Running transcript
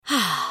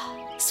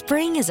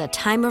Spring is a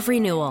time of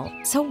renewal,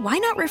 so why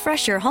not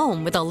refresh your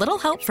home with a little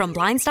help from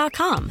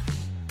Blinds.com?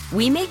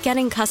 We make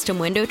getting custom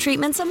window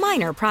treatments a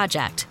minor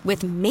project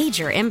with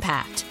major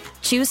impact.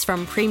 Choose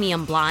from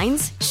premium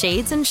blinds,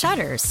 shades, and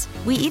shutters.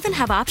 We even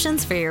have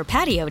options for your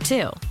patio,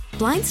 too.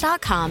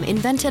 Blinds.com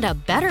invented a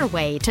better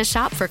way to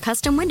shop for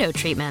custom window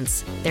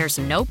treatments. There's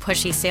no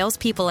pushy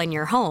salespeople in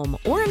your home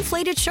or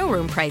inflated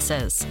showroom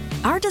prices.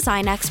 Our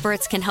design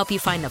experts can help you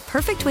find the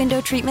perfect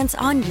window treatments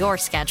on your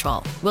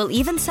schedule. We'll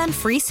even send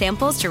free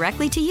samples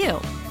directly to you.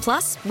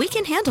 Plus, we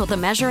can handle the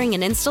measuring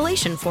and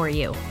installation for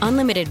you.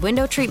 Unlimited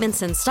window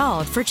treatments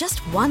installed for just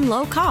one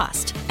low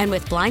cost. And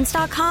with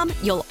Blinds.com,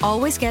 you'll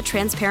always get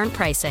transparent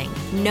pricing.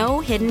 No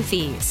hidden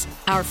fees.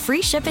 Our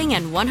free shipping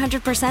and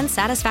 100%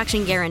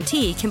 satisfaction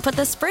guarantee can put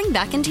the spring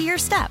back into your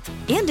step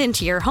and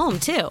into your home,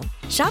 too.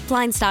 Shop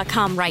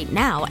Blinds.com right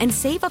now and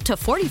save up to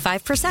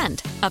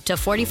 45%. Up to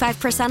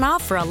 45%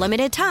 off for a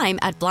limited time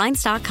at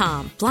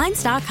Blinds.com.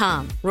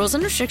 Blinds.com. Rules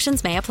and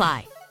restrictions may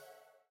apply.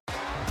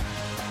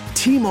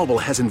 T-Mobile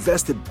has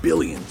invested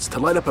billions to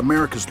light up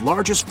America's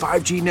largest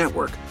 5G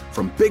network,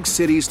 from big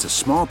cities to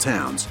small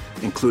towns,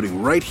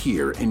 including right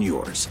here in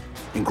yours.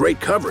 And great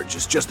coverage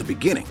is just the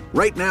beginning.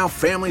 Right now,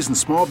 families and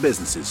small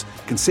businesses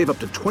can save up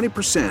to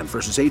 20%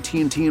 versus AT&T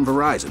and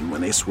Verizon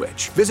when they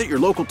switch. Visit your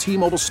local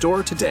T-Mobile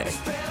store today.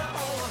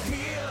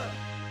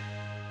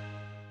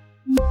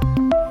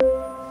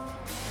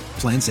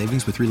 Plan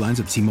savings with 3 lines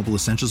of T-Mobile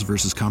Essentials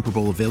versus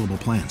comparable available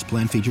plans.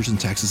 Plan features and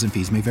taxes and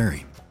fees may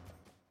vary.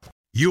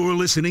 You're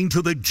listening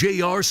to the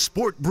JR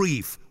Sport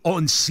Brief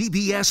on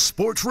CBS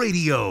Sports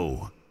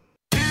Radio.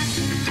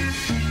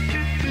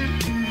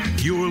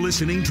 You're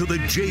listening to the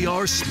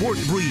JR Sport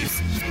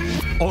Brief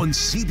on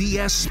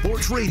CBS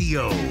Sports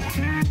Radio.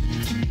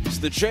 It's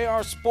the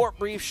JR Sport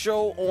Brief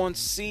show on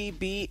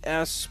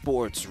CBS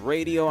Sports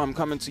Radio. I'm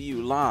coming to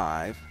you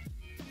live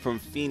from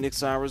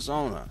Phoenix,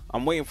 Arizona.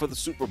 I'm waiting for the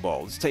Super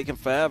Bowl. It's taking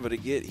forever to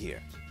get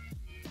here.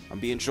 I'm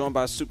being joined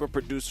by super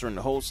producer and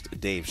host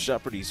Dave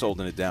Shepard. He's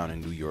holding it down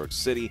in New York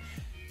City.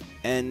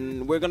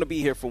 And we're going to be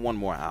here for one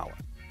more hour.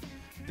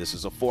 This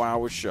is a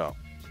 4-hour show.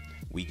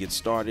 We get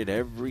started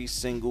every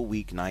single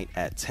weeknight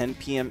at 10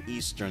 p.m.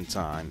 Eastern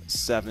Time,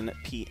 7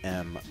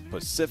 p.m.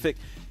 Pacific.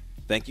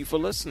 Thank you for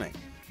listening.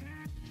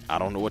 I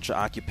don't know what your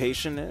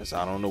occupation is.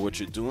 I don't know what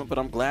you're doing, but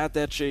I'm glad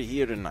that you're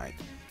here tonight.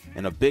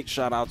 And a big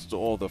shout out to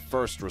all the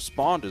first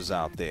responders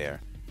out there.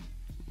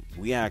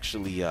 We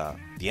actually, the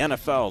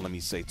NFL, let me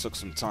say, took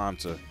some time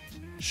to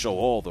show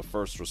all the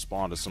first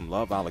responders some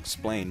love. I'll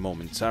explain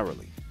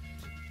momentarily.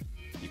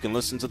 You can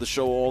listen to the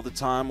show all the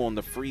time on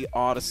the free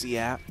Odyssey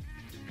app,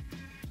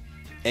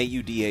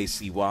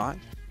 AUDACY.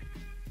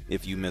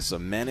 If you miss a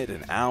minute,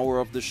 an hour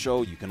of the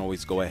show, you can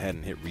always go ahead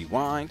and hit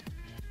rewind.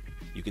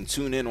 You can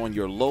tune in on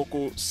your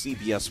local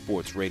CBS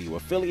Sports Radio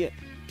affiliate.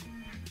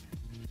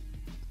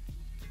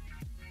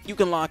 You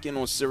can lock in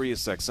on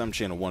Sirius XM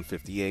channel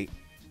 158.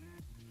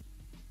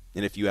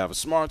 And if you have a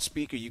smart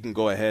speaker, you can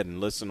go ahead and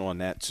listen on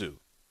that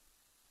too.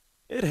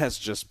 It has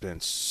just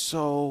been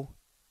so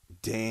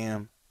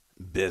damn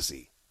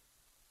busy.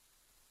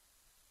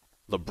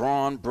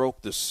 LeBron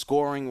broke the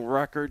scoring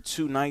record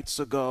 2 nights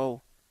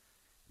ago.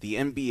 The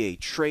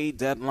NBA trade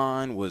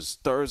deadline was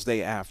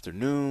Thursday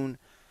afternoon.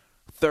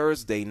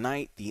 Thursday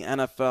night, the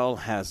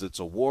NFL has its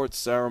award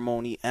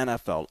ceremony,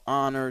 NFL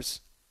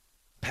Honors.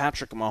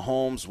 Patrick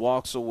Mahomes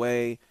walks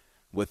away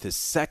with his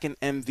second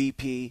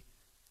MVP.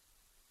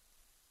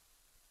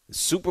 The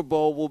Super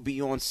Bowl will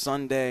be on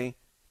Sunday.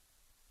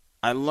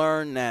 I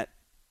learned that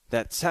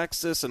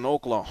Texas and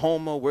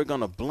Oklahoma, we're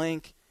going to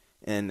blink.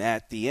 And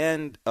at the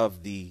end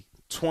of the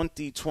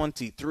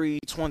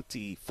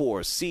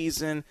 2023-24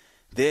 season,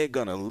 they're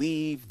going to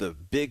leave the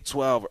Big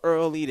 12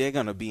 early. They're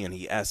going to be in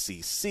the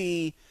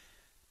SEC.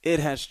 It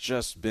has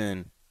just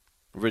been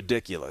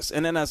ridiculous.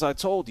 And then, as I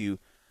told you,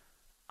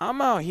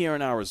 I'm out here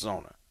in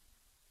Arizona.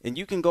 And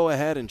you can go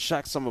ahead and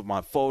check some of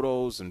my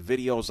photos and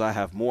videos. I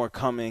have more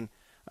coming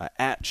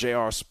at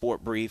JR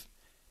Sport Brief.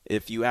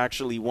 If you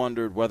actually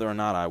wondered whether or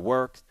not I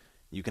worked,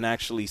 you can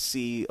actually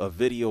see a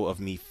video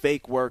of me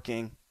fake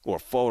working, or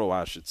photo,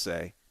 I should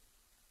say.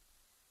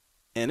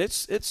 And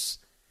it's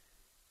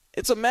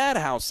a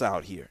madhouse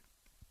out here.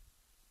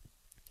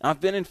 I've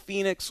been in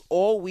Phoenix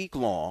all week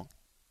long.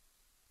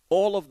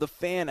 All of the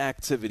fan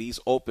activities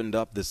opened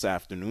up this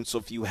afternoon. So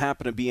if you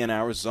happen to be in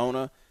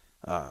Arizona,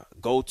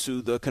 go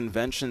to the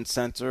convention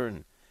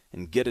center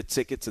and get a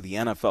ticket to the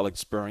NFL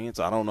experience.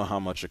 I don't know how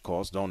much it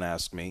costs. Don't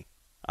ask me.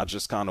 I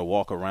just kind of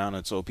walk around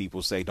until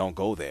people say don't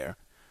go there.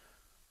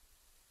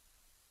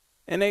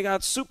 And they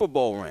got Super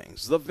Bowl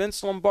rings, the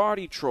Vince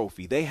Lombardi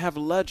Trophy. They have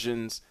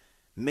legends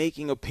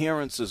making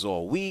appearances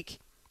all week.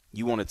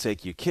 You want to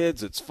take your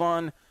kids, it's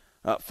fun.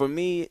 For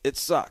me, it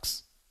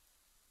sucks.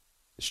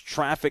 There's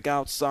traffic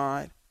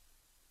outside,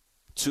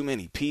 too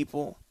many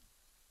people.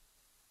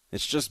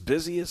 It's just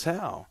busy as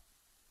hell.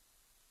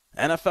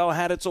 NFL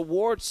had its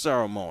award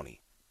ceremony.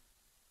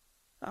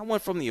 I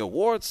went from the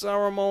award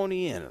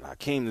ceremony, and I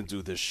came to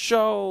do this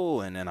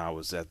show, and then I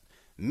was at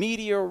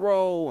Media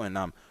Row, and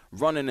I'm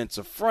running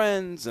into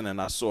friends, and then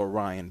I saw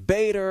Ryan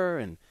Bader,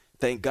 and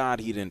thank God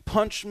he didn't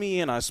punch me,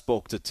 and I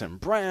spoke to Tim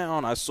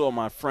Brown. I saw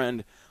my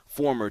friend,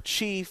 former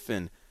Chief,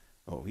 and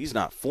he's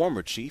not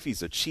former Chief,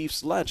 he's a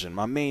Chiefs legend.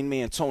 My main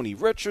man, Tony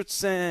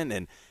Richardson,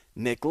 and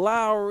Nick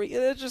Lowry.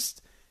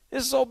 It's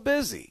so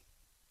busy.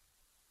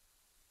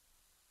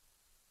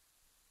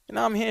 And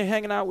I'm here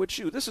hanging out with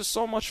you. This is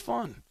so much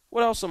fun.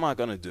 What else am I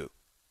going to do?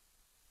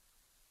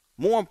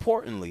 More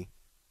importantly,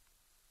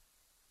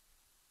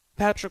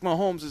 Patrick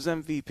Mahomes is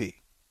MVP.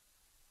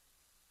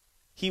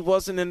 He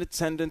wasn't in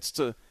attendance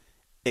to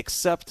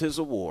accept his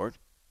award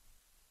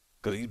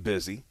because he's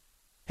busy.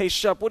 Hey,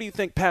 Shep, what do you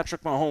think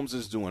Patrick Mahomes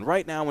is doing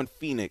right now in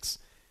Phoenix?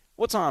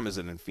 What time is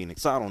it in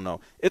Phoenix? I don't know.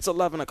 It's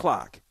 11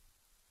 o'clock.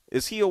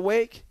 Is he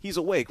awake? He's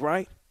awake,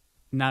 right?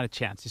 Not a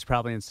chance. He's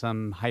probably in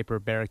some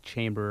hyperbaric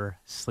chamber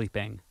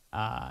sleeping,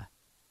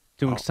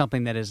 doing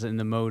something that is in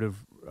the mode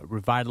of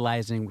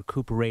revitalizing,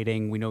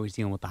 recuperating. We know he's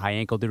dealing with the high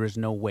ankle. There is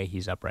no way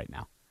he's up right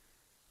now.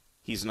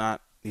 He's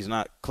not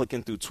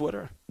clicking through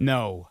Twitter?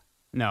 No.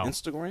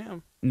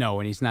 Instagram? No,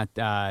 and he's not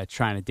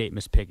trying to date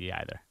Miss Piggy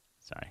either.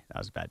 Sorry, that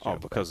was a bad joke. Oh,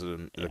 because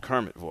of the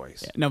Kermit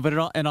voice. Yeah. No,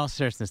 but in all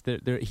seriousness,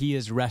 he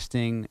is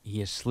resting,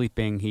 he is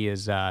sleeping, he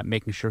is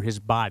making sure his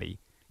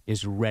body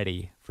is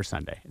ready for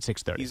Sunday at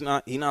 6:30. He's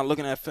not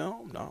looking at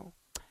film? No.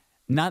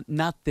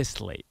 Not this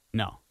late,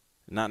 no.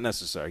 Not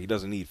necessary. He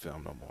doesn't need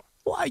film no more.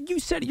 Well, you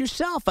said it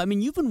yourself. I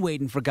mean, you've been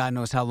waiting for God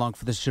knows how long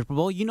for the Super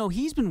Bowl. You know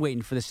he's been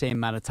waiting for the same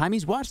amount of time.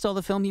 He's watched all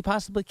the film he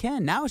possibly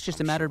can. Now it's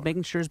just a matter of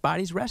making sure his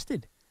body's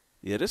rested.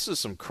 Yeah, this is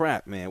some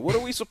crap, man. What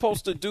are we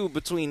supposed to do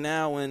between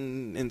now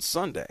and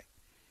Sunday?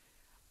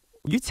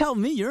 You tell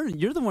me.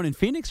 You're the one in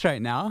Phoenix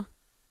right now.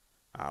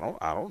 I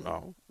don't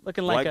know.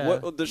 Looking like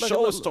the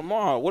show is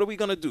tomorrow. What are we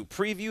gonna do?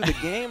 Preview the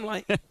game?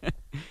 Like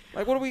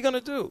what are we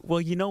gonna do?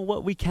 Well, you know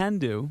what we can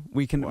do.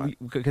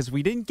 Because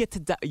you didn't get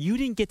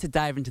to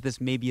dive into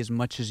this maybe as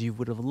much as you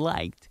would have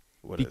liked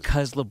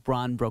because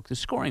LeBron broke the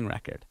scoring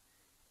record,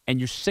 and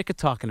you're sick of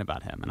talking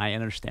about him, and I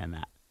understand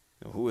that.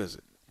 Who is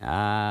it?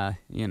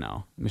 Mr.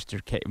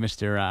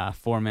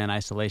 Four-man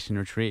isolation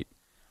retreat.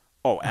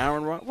 Oh,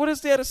 Aaron Rodgers. What is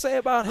there to say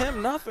about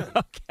him? Nothing.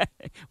 Okay.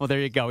 Well, there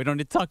you go. We don't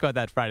need to talk about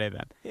that Friday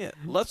then. Yeah.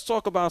 Let's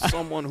talk about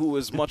someone who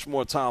is much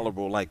more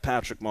tolerable, like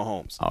Patrick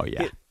Mahomes. Oh,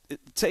 yeah.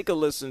 Take a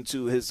listen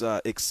to his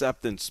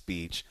acceptance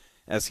speech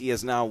as he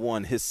has now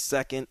won his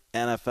second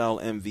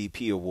NFL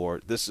MVP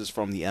award. This is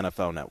from the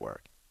NFL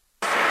Network.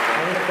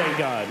 I want to thank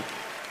God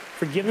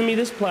for giving me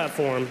this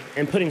platform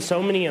and putting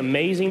so many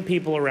amazing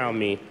people around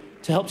me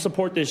to help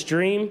support this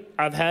dream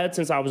I've had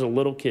since I was a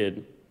little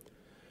kid.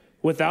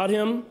 Without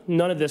him,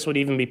 none of this would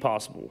even be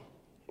possible.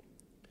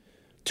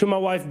 To my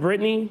wife,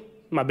 Brittany,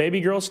 my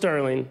baby girl,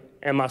 Sterling,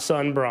 and my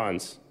son,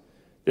 Bronze,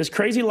 this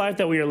crazy life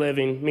that we are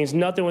living means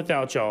nothing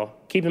without y'all,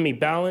 keeping me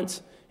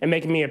balanced and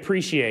making me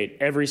appreciate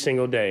every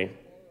single day.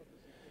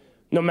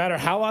 No matter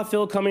how I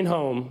feel coming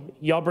home,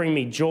 y'all bring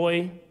me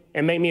joy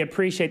and make me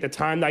appreciate the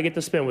time that I get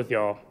to spend with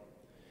y'all.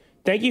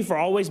 Thank you for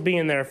always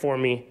being there for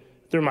me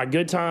through my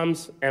good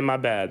times and my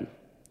bad.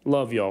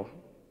 Love y'all.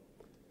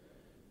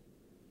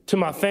 To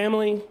my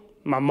family,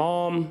 my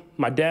mom,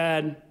 my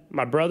dad,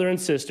 my brother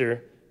and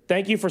sister,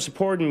 thank you for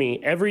supporting me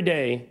every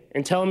day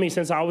and telling me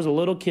since I was a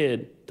little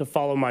kid to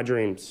follow my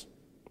dreams.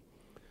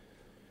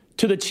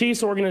 To the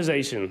Chiefs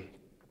organization,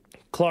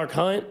 Clark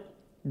Hunt,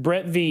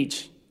 Brett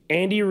Veach,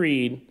 Andy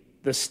Reid,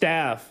 the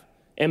staff,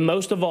 and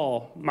most of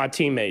all, my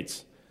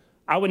teammates.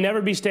 I would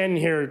never be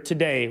standing here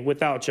today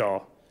without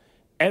y'all.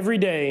 Every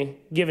day,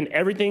 giving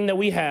everything that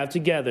we have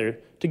together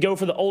to go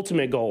for the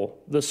ultimate goal,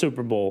 the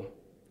Super Bowl.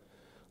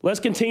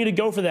 Let's continue to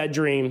go for that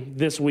dream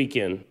this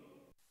weekend.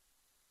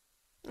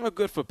 Well,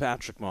 good for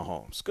Patrick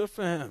Mahomes. Good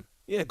for him.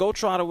 Yeah, go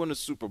try to win the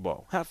Super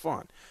Bowl. Have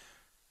fun.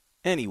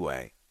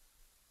 Anyway,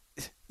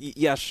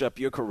 yes, Shep,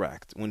 you're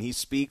correct. When he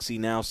speaks, he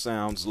now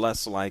sounds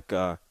less like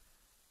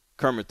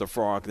Kermit the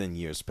Frog than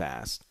years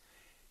past.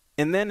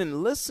 And then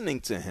in listening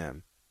to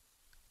him,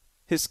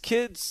 his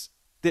kids,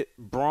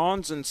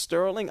 Bronze and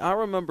Sterling, I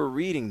remember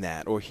reading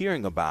that or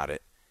hearing about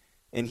it,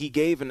 and he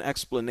gave an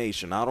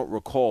explanation. I don't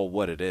recall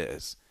what it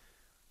is.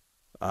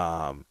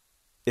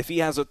 If he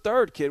has a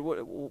third kid,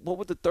 what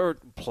would the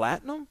third,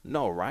 platinum?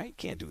 No, right?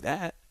 Can't do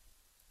that.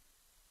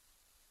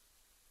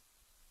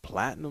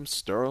 Platinum,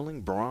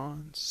 sterling,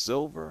 bronze,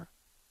 silver,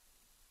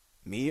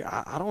 me?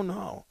 I don't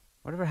know.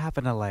 Whatever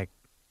happened to like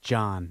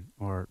John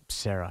or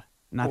Sarah?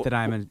 Not that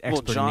I'm an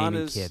expert in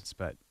naming kids,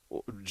 but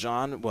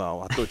John.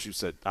 Well, I thought you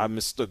said I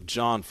mistook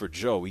John for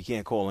Joe. We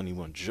can't call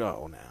anyone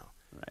Joe now.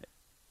 Right.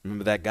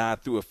 Remember that guy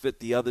threw a fit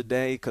the other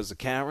day because of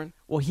Karen?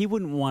 Well, he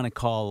wouldn't want to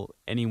call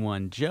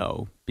anyone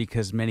Joe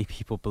because many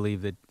people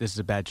believe that this is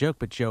a bad joke,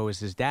 but Joe is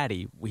his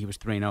daddy. He was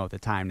 3-0 at the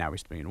time. Now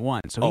he's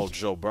 3-1. So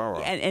Joe Burrow.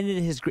 And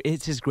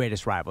it's his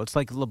greatest rival. It's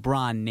like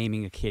LeBron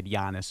naming a kid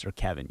Giannis or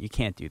Kevin. You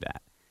can't do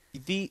that.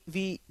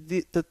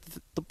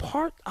 The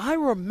part I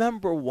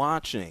remember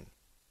watching,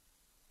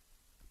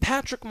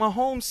 Patrick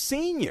Mahomes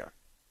Sr.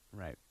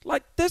 Right.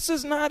 Like, this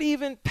is not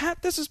even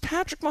this is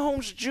Patrick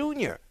Mahomes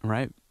Jr.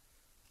 Right.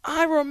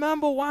 I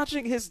remember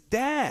watching his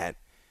dad.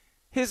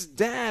 His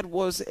dad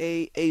was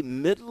a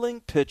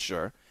middling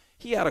pitcher.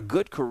 He had a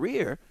good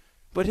career,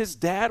 But his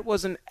dad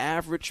was an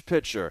average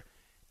pitcher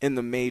in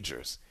the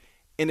majors.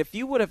 And if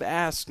you would have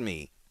asked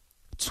me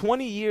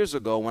 20 years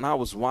ago when I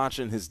was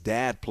watching his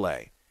dad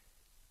play,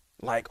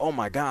 like, oh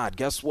my God,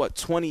 guess what?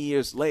 20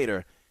 years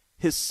later,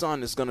 his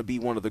son is going to be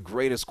one of the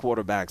greatest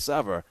quarterbacks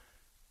ever.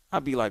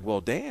 I'd be like,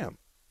 well, damn.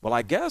 Well,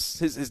 I guess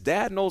his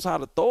dad knows how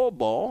to throw a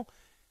ball,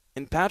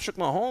 and Patrick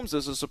Mahomes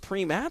is a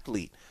supreme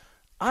athlete.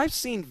 I've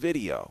seen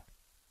video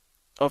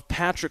of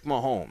Patrick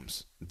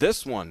Mahomes,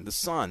 this one, the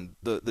son,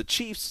 the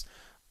Chiefs.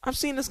 I've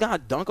seen this guy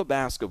dunk a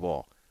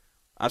basketball.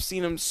 I've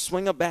seen him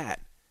swing a bat.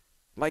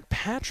 Like,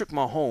 Patrick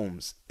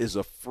Mahomes is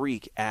a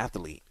freak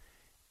athlete,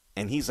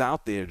 and he's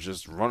out there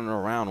just running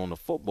around on the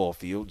football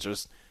field.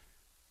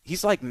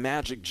 He's like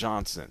Magic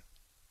Johnson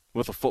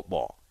with a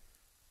football.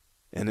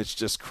 And it's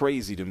just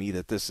crazy to me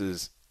that this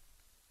is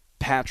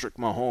Patrick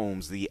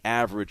Mahomes, the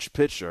average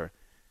pitcher.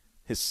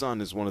 His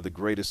son is one of the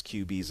greatest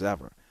QBs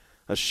ever.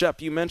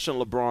 Shep, you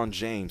mentioned LeBron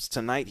James.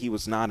 Tonight he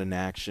was not in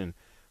action.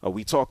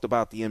 We talked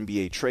about the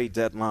NBA trade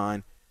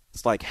deadline.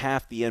 It's like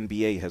half the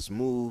NBA has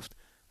moved.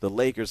 The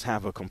Lakers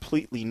have a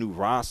completely new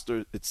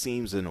roster, it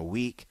seems, in a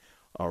week.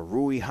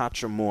 Rui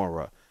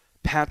Hachimura,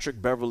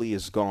 Patrick Beverly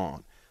is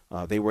gone.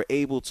 They were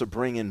able to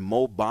bring in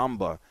Mo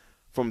Bamba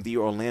from the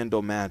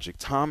Orlando Magic.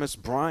 Thomas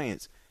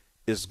Bryant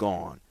is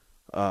gone.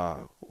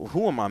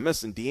 Who am I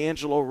missing?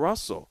 D'Angelo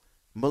Russell,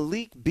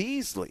 Malik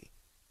Beasley.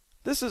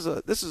 This is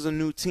a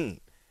new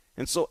team.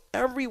 And so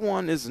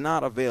everyone is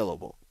not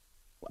available.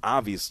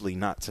 Obviously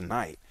not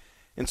tonight.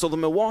 And so the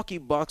Milwaukee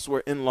Bucks were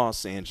in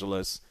Los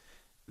Angeles.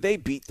 They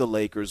beat the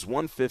Lakers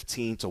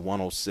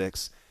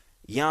 115-106.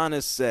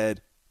 Giannis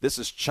said, this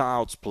is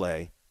child's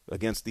play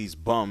against these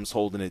bums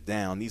holding it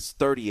down. These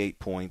 38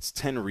 points,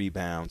 10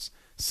 rebounds,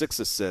 6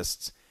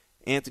 assists.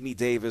 Anthony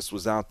Davis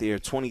was out there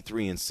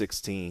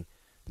 23-16.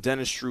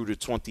 Dennis Schroeder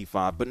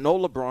 25, but no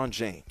LeBron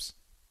James.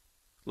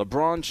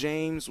 LeBron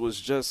James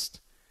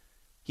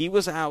he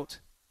was out.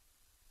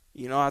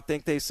 I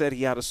think they said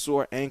he had a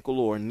sore ankle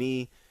or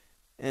knee,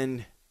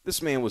 and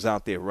this man was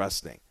out there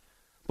resting.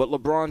 But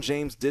LeBron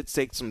James did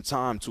take some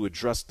time to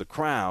address the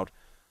crowd.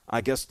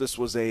 I guess this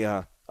was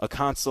a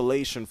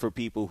consolation for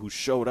people who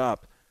showed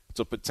up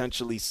to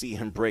potentially see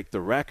him break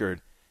the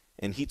record,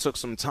 and he took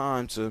some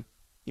time to,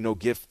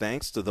 give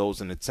thanks to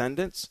those in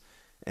attendance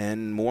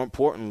and, more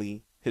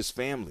importantly, his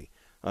family.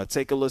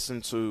 Take a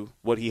listen to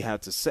what he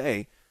had to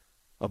say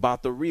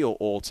about the real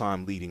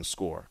all-time leading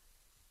scorer.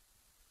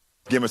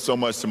 Giving so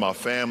much to my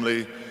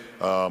family.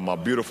 My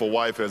beautiful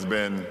wife has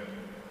been,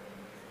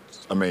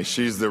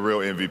 she's the real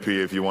MVP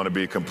if you want to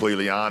be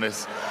completely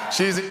honest.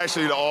 She's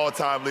actually the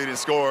all-time leading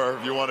scorer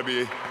if you want to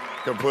be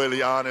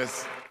completely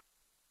honest.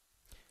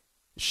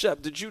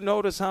 Shep, did you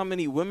notice how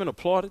many women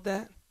applauded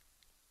that?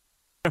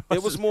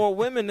 There was more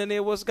women than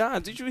there was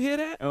guys. Did you hear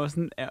that? It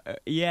wasn't.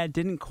 It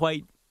didn't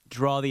quite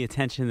draw the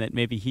attention that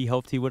maybe he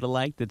hoped he would have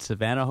liked, that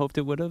Savannah hoped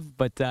it would have.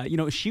 But,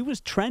 she was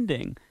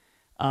trending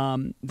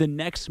the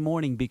next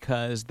morning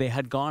because they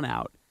had gone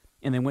out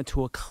and they went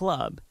to a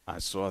club. I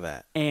saw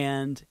that.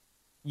 And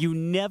you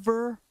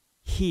never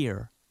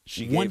hear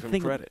She gave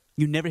him credit.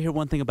 You never hear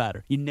one thing about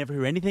her. You never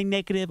hear anything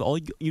negative.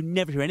 You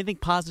never hear anything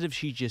positive.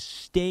 She just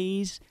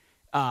stays.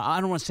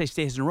 I don't want to say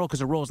stays in a role because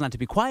her role is not to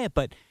be quiet,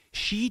 but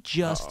she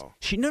just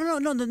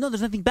no.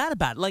 There's nothing bad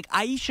about it. Like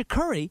Ayesha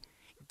Curry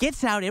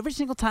gets out every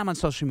single time on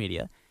social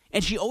media,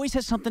 and she always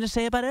has something to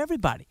say about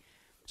everybody.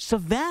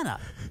 Savannah,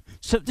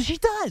 she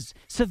does.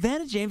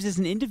 Savannah James is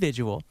an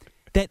individual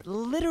that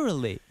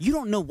literally you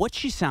don't know what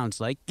she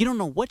sounds like, you don't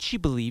know what she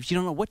believes, you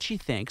don't know what she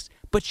thinks,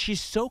 but she's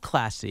so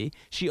classy.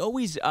 She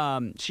always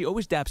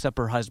daps up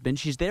her husband.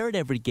 She's there at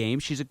every game.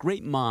 She's a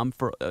great mom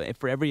for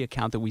every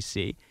account that we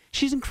see.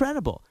 She's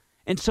incredible.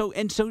 And so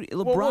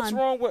LeBron.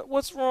 Well,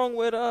 what's wrong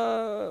with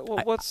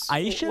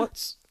Ayesha?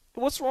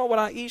 What's wrong with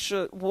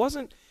Ayesha?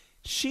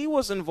 She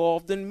was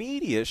involved in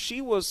media.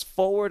 She was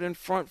forward and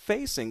front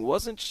facing.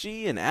 Wasn't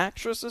she an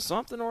actress or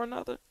something or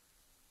another?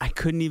 I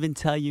couldn't even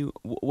tell you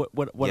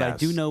what yes, I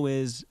do know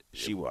is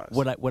she was.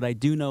 What I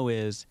do know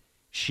is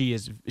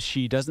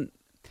she doesn't.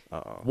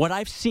 What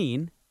I've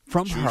seen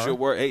from her. Choose your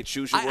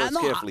words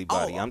carefully,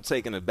 buddy. I'm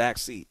taking a back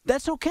seat.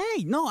 That's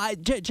okay. No,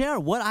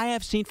 Jared, what I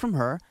have seen from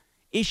her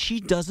is she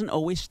doesn't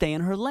always stay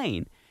in her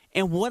lane.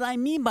 And what I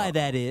mean by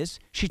that is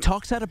she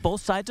talks out of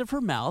both sides of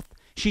her mouth.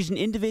 She's an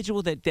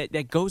individual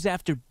that goes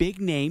after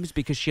big names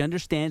because she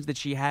understands that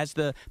she has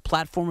the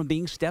platform of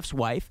being Steph's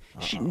wife.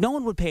 No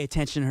one would pay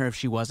attention to her if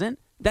she wasn't.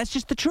 That's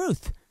just the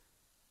truth.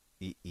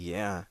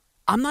 Yeah.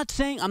 I'm not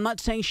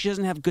saying she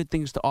doesn't have good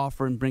things to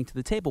offer and bring to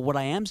the table. What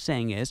I am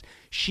saying is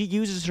she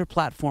uses her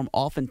platform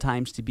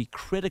oftentimes to be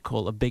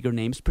critical of bigger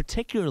names,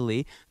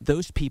 particularly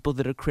those people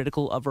that are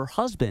critical of her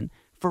husband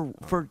for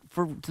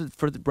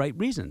the right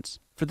reasons,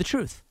 for the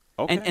truth.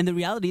 Okay. And the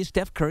reality is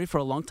Steph Curry, for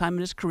a long time in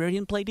his career, he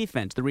didn't play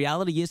defense. The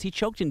reality is he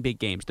choked in big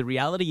games. The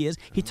reality is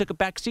he took a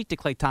back seat to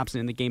Klay Thompson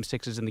in the Game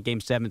 6s and the Game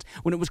 7s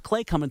when it was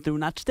Klay coming through,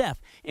 not Steph.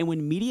 And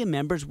when media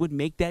members would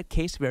make that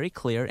case very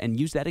clear and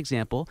use that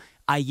example,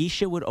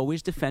 Ayesha would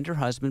always defend her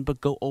husband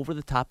but go over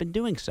the top in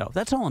doing so.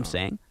 That's all I'm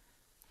saying.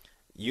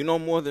 You know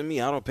more than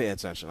me. I don't pay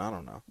attention. I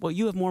don't know. Well,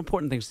 you have more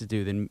important things to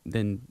do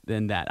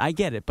than that. I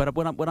get it, but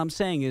what I'm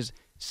saying is,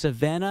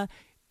 Savannah,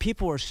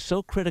 people are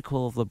so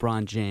critical of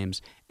LeBron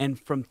James, and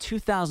from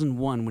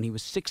 2001 when he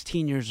was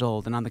 16 years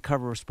old and on the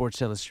cover of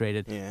Sports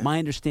Illustrated, my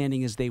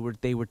understanding is they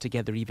were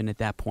together even at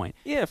that point.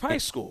 Yeah, high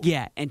school.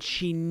 Yeah, and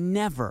she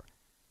never,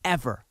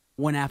 ever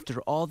went after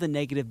all the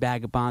negative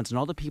vagabonds and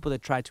all the people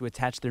that tried to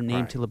attach their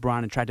name to LeBron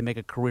and tried to make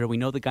a career. We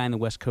know the guy on the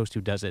West Coast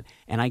who does it,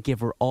 and I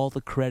give her all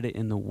the credit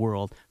in the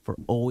world for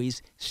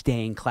always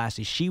staying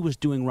classy. She was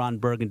doing Ron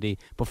Burgundy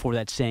before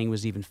that saying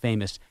was even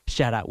famous.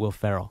 Shout out Will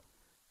Ferrell.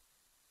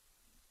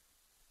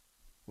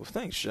 Well,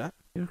 thanks, Shaq.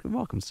 You're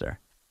welcome, sir.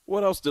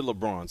 What else did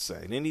LeBron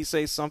say? Didn't he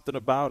say something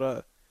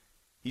about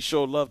he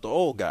showed love to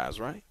old guys,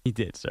 right? He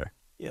did, sir.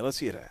 Yeah, let's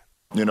hear that.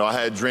 You know, I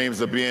had dreams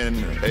of being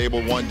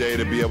able one day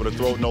to be able to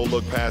throw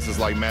no-look passes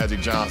like Magic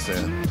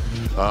Johnson,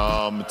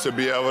 to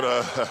be able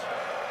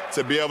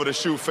to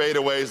shoot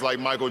fadeaways like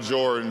Michael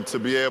Jordan, to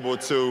be able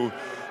to,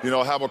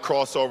 have a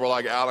crossover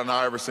like Allen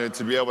Iverson,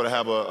 to be able to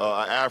have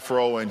a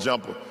afro and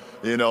jump,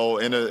 in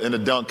a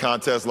dunk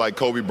contest like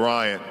Kobe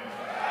Bryant.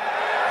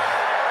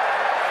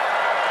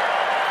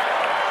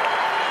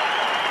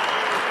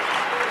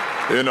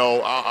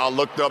 I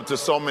looked up to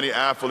so many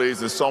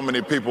athletes and so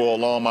many people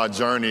along my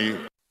journey.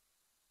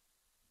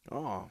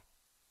 Oh.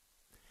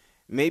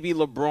 Maybe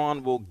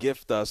LeBron will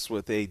gift us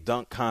with a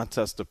dunk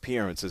contest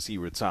appearance as he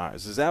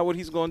retires. Is that what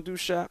he's going to do,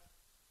 Shaq?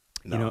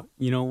 No.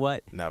 You know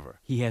what? Never.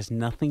 He has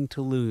nothing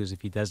to lose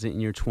if he does it in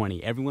year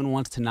 20. Everyone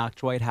wants to knock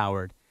Dwight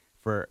Howard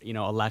for,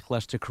 a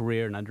lackluster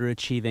career and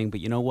underachieving.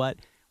 But you know what?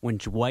 When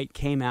Dwight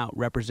came out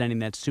representing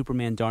that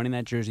Superman, donning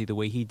that jersey the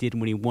way he did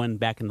when he won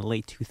back in the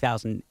late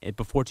 2000,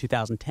 before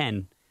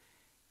 2010,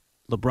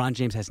 LeBron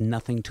James has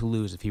nothing to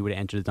lose if he were to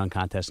enter the dunk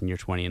contest in year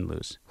 20 and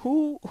lose.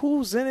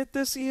 Who's in it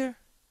this year?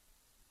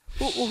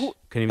 Who?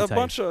 Couldn't even tell you. A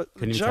bunch of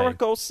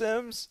Jericho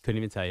Sims? Couldn't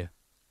even tell you.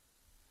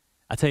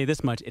 I'll tell you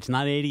this much. It's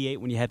not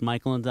 88 when you had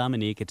Michael and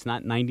Dominique. It's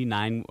not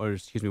 99,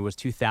 it was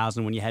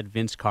 2000 when you had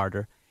Vince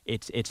Carter.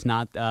 It's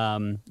not,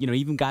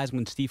 even guys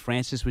when Steve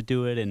Francis would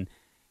do it and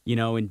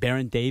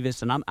Baron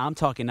Davis, and I'm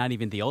talking not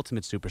even the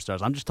ultimate superstars.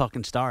 I'm just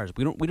talking stars.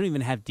 We don't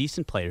even have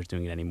decent players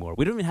doing it anymore.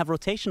 We don't even have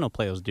rotational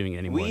players doing it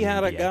anymore. We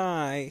had a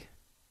guy.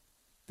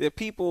 There are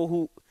people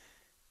who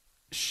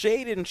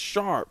Shaden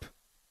Sharp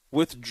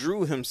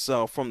withdrew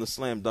himself from the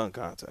slam dunk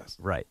contest.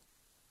 Right.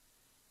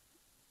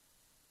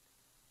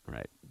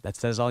 That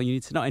says all you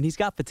need to know. And he's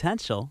got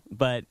potential,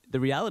 but the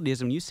reality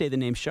is when you say the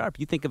name Sharp,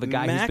 you think of a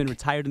guy who's been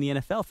retired in the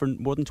NFL for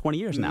more than 20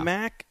 years now.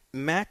 Mac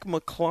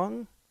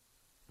McClung.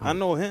 I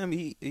know him.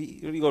 He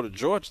go to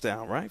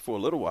Georgetown, right, for a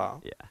little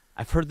while. Yeah,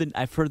 I've heard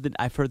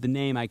the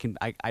name.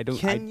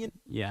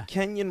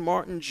 Kenyon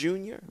Martin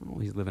Jr. Oh,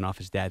 he's living off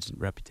his dad's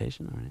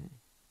reputation. All right.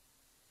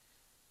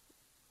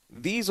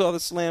 These are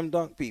the slam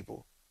dunk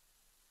people.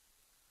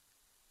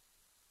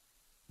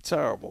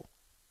 Terrible.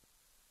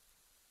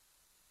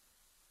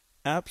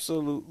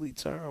 Absolutely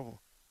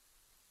terrible.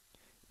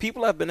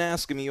 People have been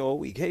asking me all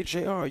week, "Hey,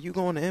 JR, are you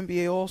going to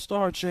NBA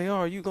All-Star? JR,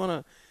 are you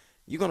gonna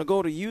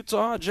go to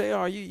Utah?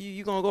 JR,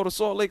 you gonna go to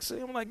Salt Lake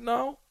City?" I'm like,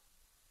 no.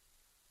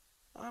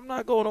 I'm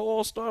not going to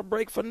All-Star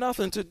break for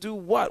nothing. To do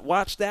what?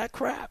 Watch that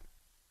crap.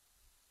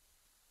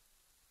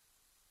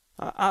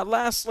 Our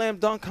last slam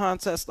dunk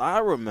contest I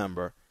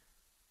remember,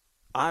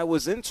 I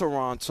was in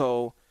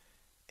Toronto,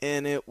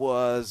 and it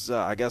was,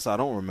 I guess I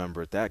don't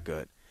remember it that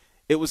good.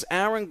 It was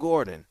Aaron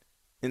Gordon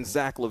and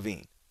Zach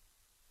LaVine.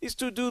 These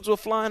two dudes were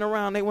flying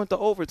around. They went to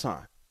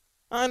overtime.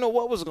 I didn't know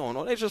what was going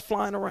on. They just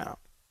flying around.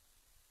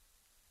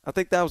 I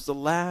think that was the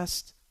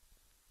last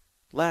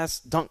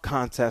dunk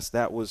contest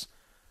that was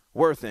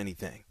worth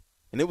anything.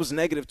 And it was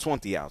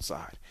 -20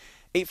 outside.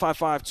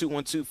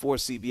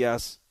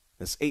 855-212-4CBS.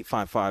 That's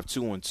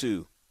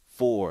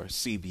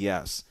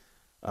 855-212-4CBS.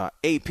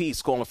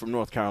 AP's calling from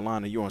North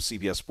Carolina. You're on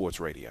CBS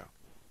Sports Radio.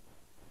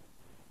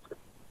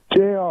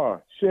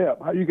 JR, Shep,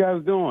 how you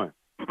guys doing?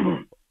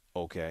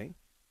 Okay.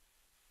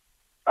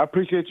 I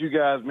appreciate you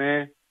guys,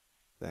 man.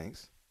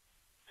 Thanks.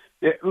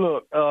 Yeah,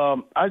 look, I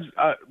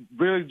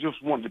really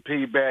just wanted to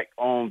piggyback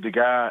on the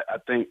guy I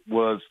think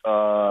was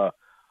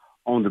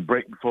on the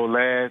break before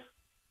last.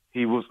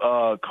 He was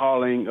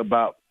calling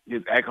about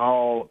his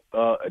alcohol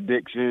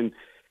addiction,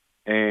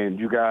 and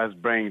you guys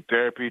bring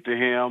therapy to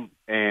him.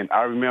 And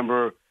I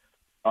remember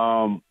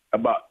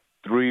about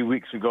 3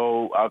 weeks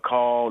ago, I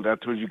called. I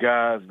told you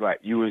guys, like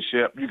you and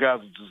Shep, you guys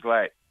were just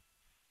like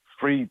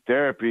free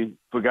therapy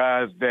for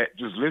guys that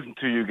just listen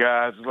to you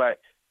guys. It's like,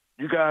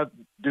 you guys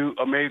do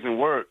amazing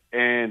work,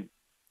 and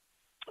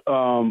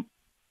I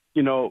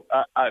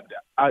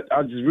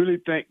just really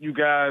think you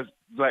guys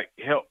like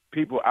help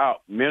people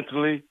out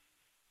mentally,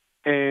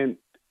 and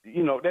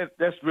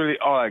that's really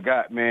all I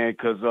got, man.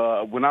 Because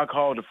when I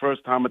called the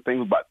first time, I think it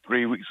was about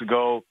 3 weeks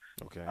ago.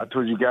 Okay. I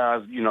told you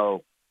guys, you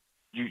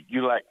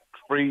like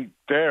free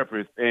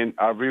therapists, and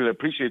I really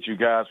appreciate you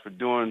guys for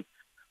doing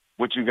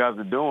what you guys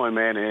are doing,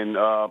 man. And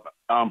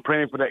I'm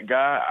praying for that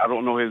guy. I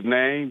don't know his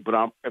name,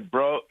 but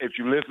bro, if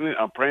you're listening,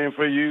 I'm praying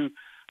for you.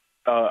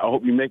 I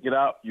hope you make it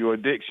out, your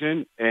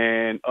addiction.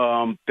 And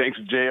thanks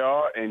to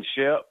JR and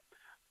Shep.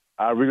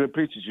 I really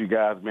appreciate you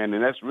guys, man.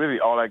 And that's really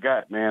all I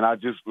got, man. I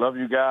just love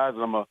you guys.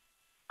 And I'm going to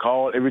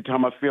call every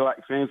time I feel like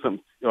saying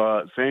something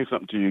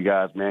to you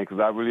guys, man, because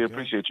I really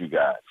appreciate you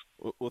guys.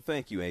 Well,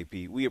 thank you,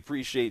 AP. We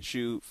appreciate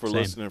you for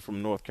listening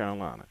from North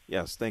Carolina.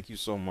 Yes, thank you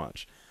so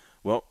much.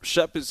 Well,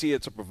 Shep is here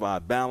to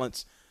provide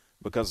balance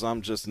because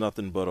I'm just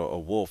nothing but a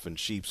wolf in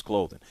sheep's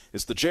clothing.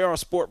 It's the JR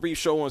Sport Brief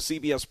Show on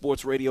CBS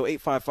Sports Radio,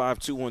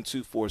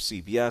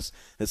 855-212-4CBS.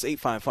 That's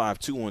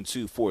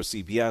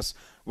 855-212-4CBS.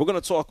 We're going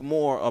to talk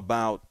more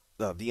about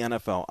the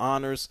NFL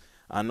honors.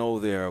 I know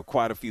there are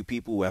quite a few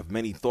people who have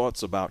many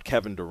thoughts about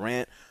Kevin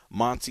Durant.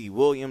 Monty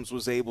Williams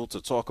was able to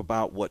talk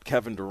about what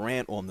Kevin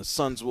Durant on the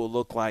Suns will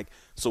look like.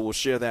 So we'll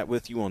share that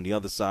with you on the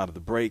other side of the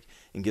break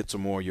and get to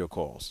more of your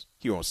calls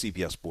here on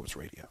CBS Sports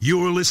Radio.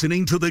 You're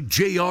listening to the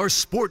JR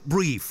Sport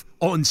Brief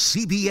on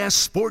CBS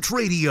Sports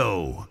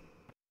Radio.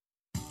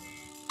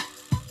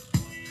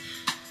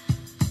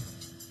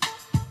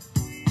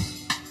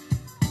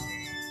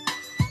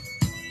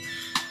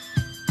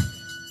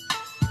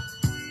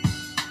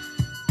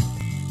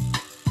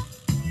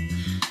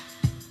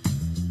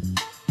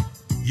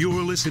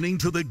 You're listening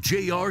to the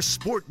JR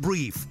Sport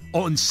Brief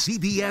on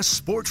CBS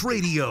Sports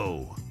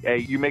Radio. Hey,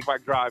 you make my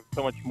drive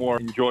so much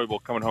more enjoyable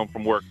coming home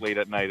from work late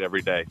at night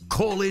every day.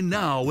 Call in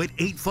now at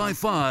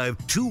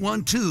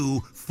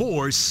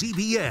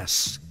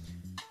 855-212-4CBS.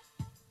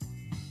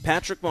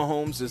 Patrick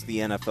Mahomes is the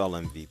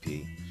NFL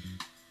MVP.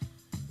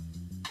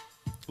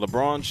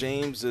 LeBron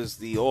James is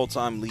the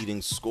all-time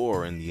leading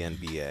scorer in the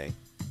NBA.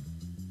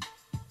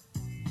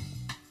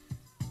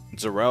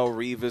 Darrelle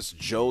Revis,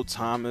 Joe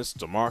Thomas,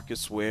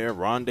 DeMarcus Ware,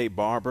 Rondé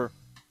Barber,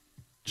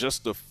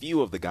 just a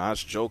few of the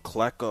guys, Joe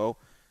Klecko,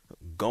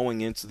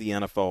 going into the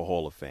NFL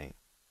Hall of Fame.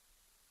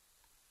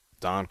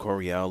 Don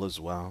Coryell as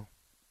well.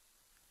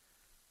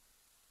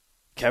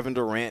 Kevin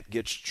Durant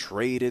gets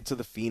traded to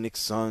the Phoenix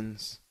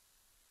Suns.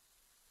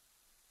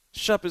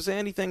 Shep, is there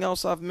anything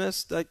else I've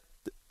missed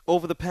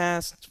over the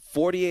past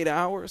 48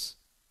 hours?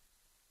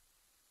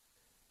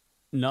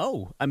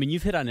 No. I mean,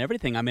 you've hit on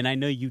everything. I mean, I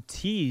know you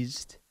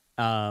teased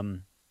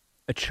and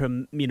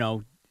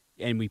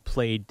we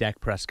played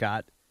Dak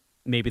Prescott,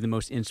 maybe the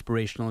most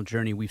inspirational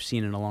journey we've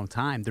seen in a long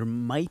time. There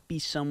might be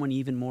someone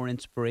even more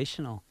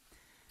inspirational.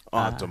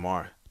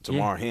 Damar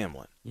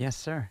Hamlin. Yes,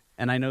 sir.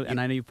 And I know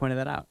you pointed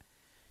that out.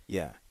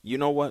 Yeah. You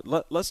know what?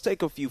 Let's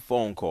take a few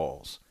phone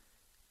calls,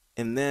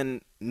 and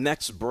then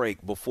next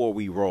break before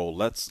we roll,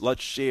 let's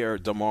share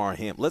Damar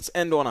Hamlin. Let's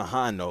end on a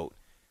high note.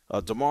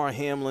 Damar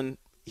Hamlin,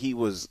 he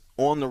was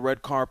on the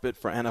red carpet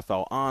for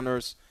NFL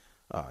honors.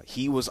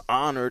 He was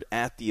honored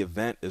at the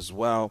event as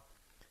well,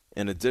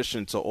 in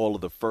addition to all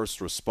of the first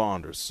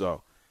responders.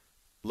 So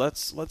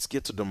let's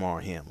get to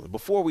Damar Hamlin.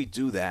 Before we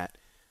do that,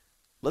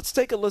 let's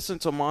take a listen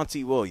to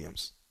Monty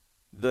Williams,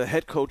 the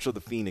head coach of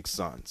the Phoenix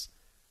Suns.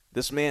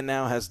 This man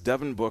now has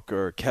Devin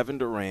Booker, Kevin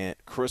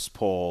Durant, Chris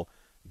Paul,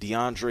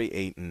 DeAndre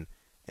Ayton,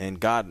 and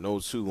God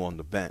knows who on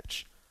the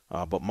bench.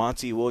 But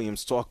Monty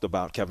Williams talked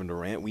about Kevin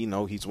Durant. We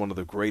know he's one of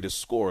the greatest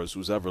scorers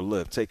who's ever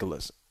lived. Take a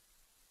listen.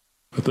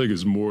 I think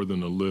it's more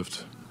than a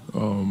lift.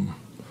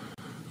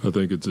 I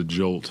think it's a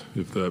jolt,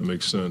 if that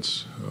makes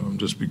sense,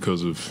 just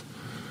because of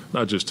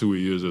not just who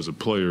he is as a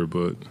player,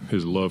 but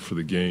his love for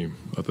the game.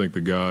 I think the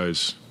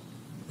guys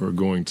are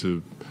going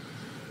to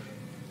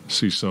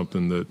see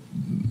something that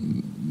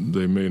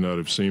they may not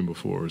have seen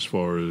before as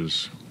far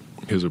as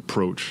his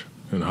approach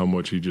and how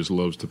much he just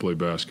loves to play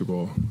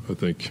basketball. I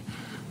think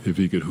if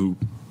he could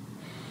hoop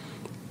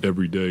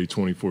every day,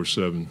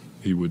 24/7,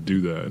 he would do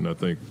that, and I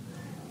think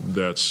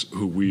that's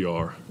who we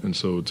are. And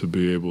so to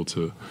be able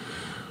to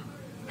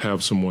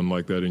have someone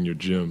like that in your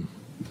gym,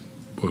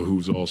 but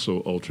who's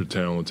also ultra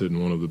talented and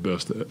one of the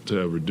best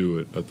to ever do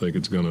it, I think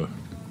it's going to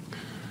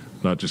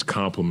not just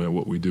complement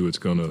what we do, it's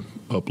going to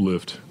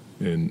uplift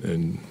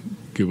and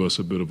give us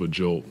a bit of a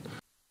jolt.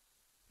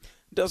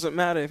 Doesn't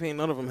matter if ain't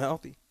none of them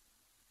healthy.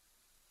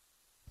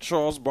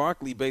 Charles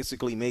Barkley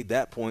basically made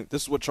that point.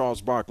 This is what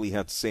Charles Barkley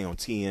had to say on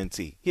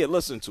TNT. Here,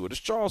 listen to it.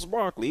 It's Charles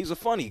Barkley. He's a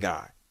funny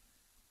guy.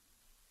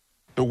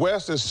 The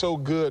West is so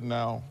good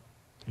now,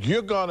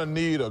 you're going to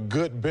need a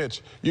good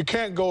bench. You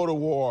can't go to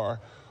war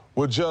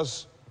with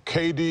just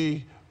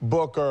KD,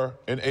 Booker,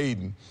 and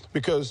Ayton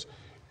because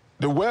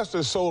the West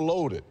is so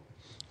loaded.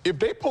 If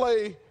they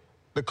play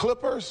the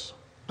Clippers,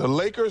 the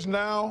Lakers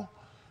now,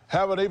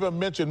 haven't even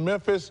mentioned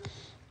Memphis,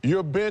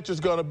 your bench is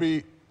going to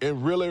be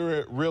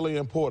really, really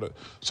important.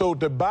 So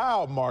the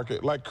buyout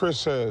market, like Chris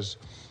says,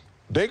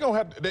 they're going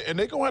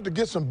to have to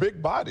get some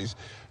big bodies.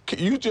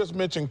 You just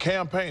mentioned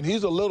Campaign.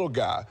 He's a little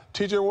guy.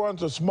 T.J.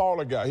 Warren's a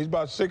smaller guy. He's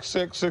about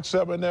 6'6",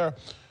 6'7" there.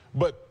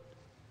 But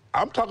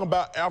I'm talking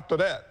about after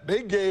that.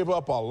 They gave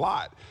up a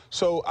lot.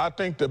 So I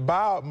think the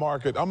buyout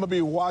market, I'm going to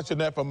be watching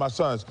that for my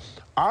Suns.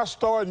 Our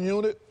starting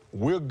unit,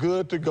 we're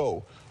good to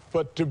go.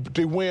 But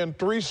to win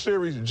 3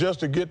 series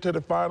just to get to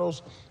the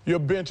finals, your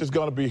bench is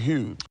going to be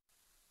huge.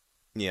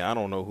 Yeah, I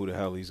don't know who the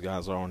hell these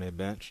guys are on their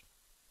bench.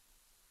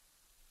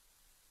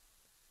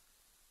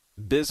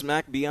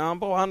 Bismack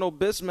Biyombo. I know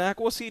Bismack.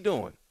 What's he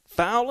doing?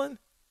 Fouling?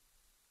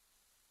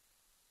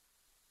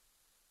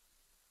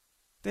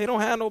 They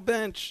don't have no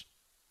bench.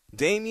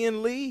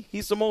 Damian Lee,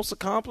 he's the most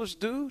accomplished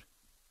dude.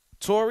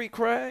 Torrey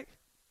Craig.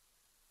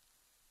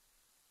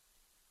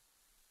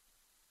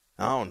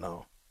 I don't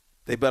know.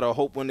 They better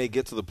hope when they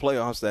get to the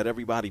playoffs that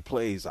everybody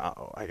plays,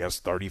 I guess,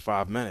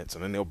 35 minutes,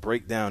 and then they'll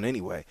break down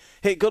anyway.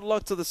 Hey, good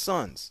luck to the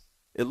Suns.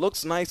 It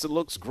looks nice. It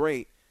looks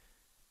great.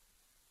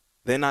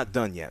 They're not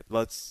done yet.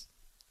 Let's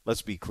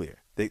be clear.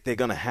 They're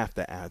going to have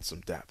to add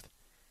some depth.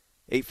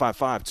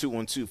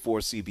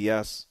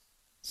 855-212-4CBS.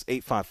 It's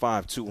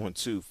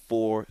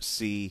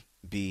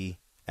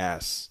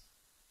 855-212-4CBS.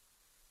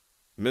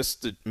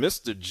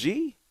 Mr.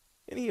 G?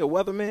 Ain't he a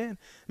weatherman?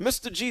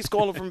 Mr. G's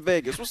calling from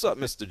Vegas. What's up,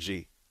 Mr.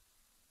 G?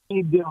 How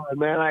you doing,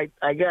 man?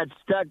 I got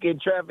stuck in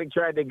traffic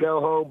trying to go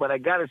home, but I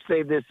got to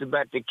say this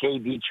about the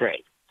KD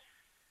trade.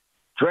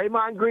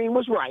 Draymond Green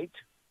was right.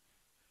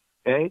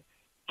 Okay?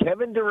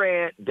 Kevin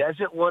Durant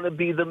doesn't want to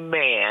be the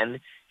man.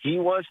 He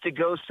wants to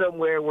go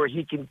somewhere where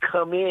he can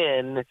come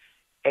in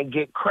and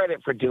get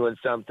credit for doing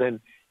something.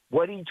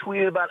 What he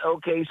tweeted about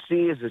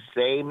OKC is the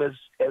same as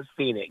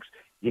Phoenix.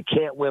 You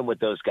can't win with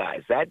those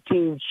guys. That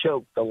team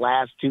choked the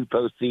last two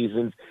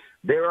postseasons.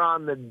 They're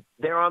on the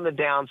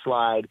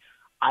downslide.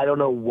 I don't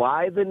know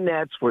why the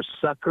Nets were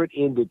suckered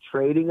into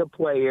trading a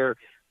player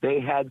they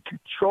had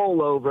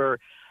control over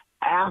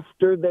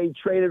after they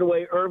traded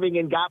away Irving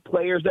and got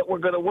players that were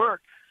going to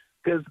work.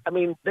 Because, I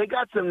mean, they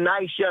got some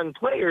nice young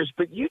players,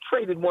 but you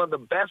traded one of the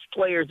best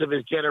players of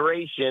his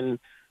generation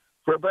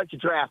for a bunch of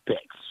draft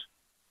picks.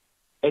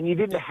 And you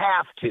didn't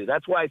have to.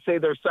 That's why I say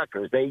they're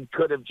suckers. They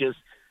could have just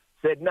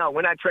said, no,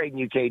 we're not trading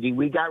you, KD.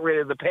 We got rid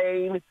of the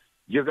pain.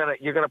 You're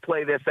gonna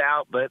play this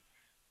out, but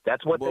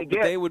that's what they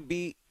get. They would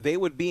be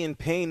in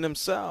pain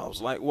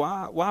themselves. Like,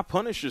 why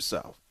punish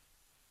yourself?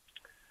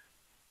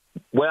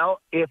 Well,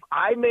 if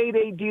I made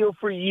a deal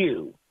for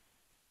you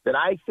that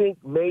I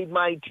think made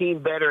my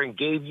team better and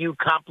gave you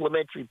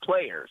complimentary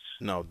players.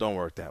 No, don't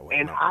work that way.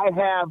 And I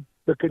have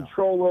the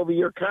control over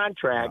your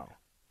contract.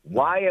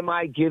 Why am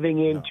I giving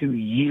in to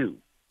you?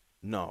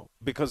 No,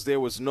 because there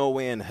was no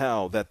way in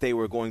hell that they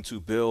were going to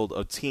build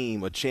a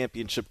team, a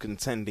championship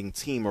contending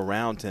team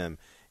around him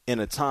in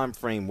a time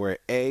frame where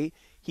A,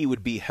 he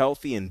would be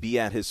healthy and be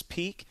at his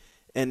peak,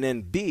 and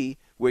then B,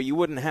 where you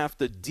wouldn't have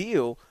to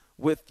deal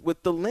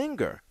with the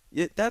linger.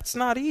 That's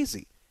not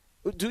easy.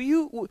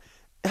 This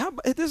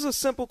is a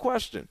simple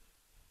question.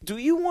 Do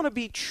you want to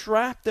be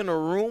trapped in a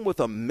room with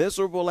a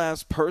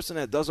miserable-ass person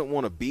that doesn't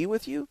want to be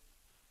with you?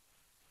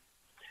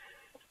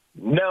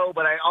 No,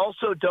 but I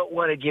also don't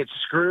want to get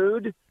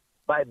screwed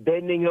by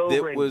bending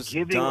over and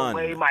giving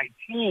away my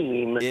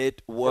team.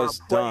 It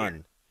was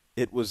done.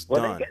 It was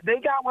done.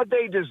 They got what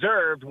they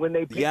deserved when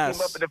they picked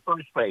him up in the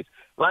first place.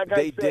 Like I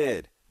said,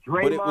 did.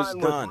 Draymond but it was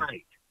done.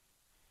 Right.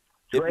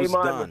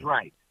 Draymond was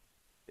right.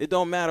 It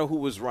don't matter who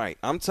was right.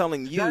 I'm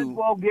telling you. Suns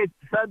won't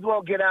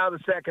get out of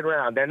the second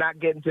round. They're not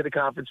getting to the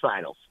conference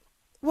finals.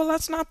 Well,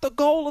 that's not the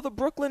goal of the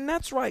Brooklyn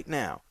Nets right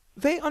now.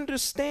 They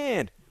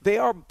understand. They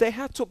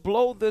had to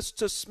blow this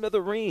to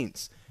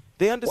smithereens.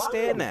 They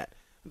understand that.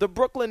 The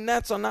Brooklyn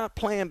Nets are not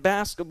playing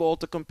basketball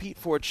to compete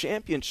for a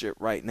championship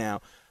right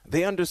now.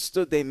 They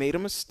understood they made a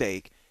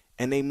mistake,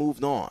 and they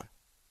moved on.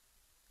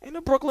 And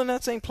the Brooklyn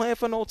Nets ain't playing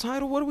for no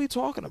title. What are we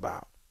talking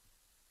about?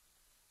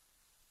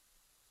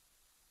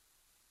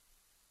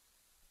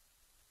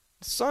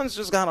 The Suns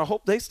just got to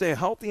hope they stay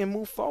healthy and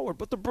move forward.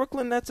 But the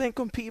Brooklyn Nets ain't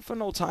compete for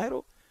no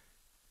title.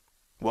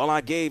 Well,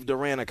 I gave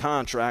Durant a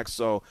contract,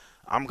 so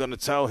I'm going to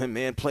tell him,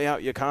 man, play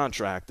out your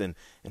contract, and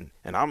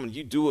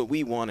you do what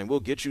we want, and we'll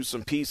get you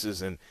some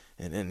pieces, and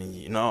we're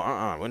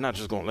not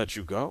just going to let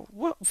you go.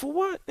 What for?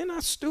 What? They're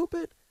not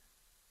stupid.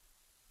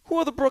 Who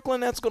are the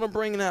Brooklyn Nets going to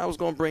bring now? Who's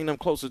going to bring them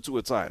closer to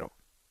a title?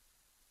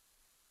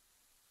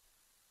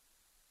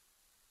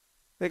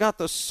 They got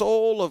the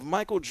soul of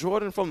Michael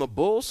Jordan from the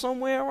Bulls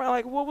somewhere around.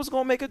 Like, what was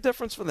going to make a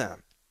difference for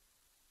them?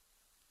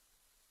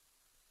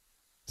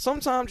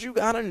 Sometimes you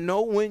got to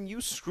know when you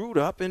screwed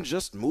up and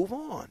just move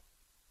on.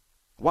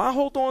 Why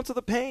hold on to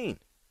the pain?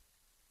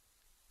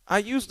 I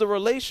used the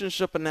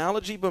relationship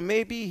analogy, but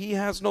maybe he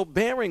has no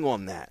bearing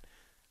on that.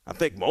 I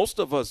think most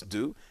of us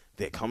do.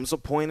 There comes a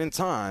point in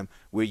time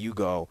where you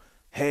go,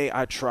 hey,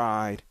 I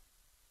tried.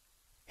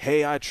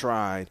 Hey, I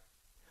tried.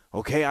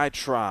 Okay, I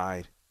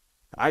tried.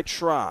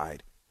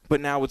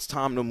 But now it's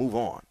time to move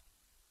on.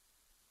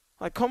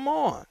 Like, come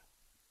on.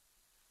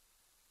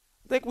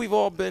 I think we've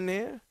all been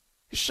there.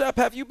 Shep,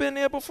 have you been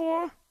there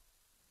before?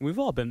 We've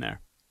all been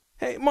there.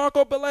 Hey,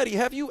 Marco Belletti,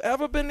 have you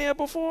ever been there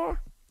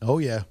before? Oh,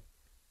 yeah.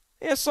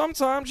 Yeah,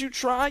 sometimes you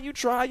try,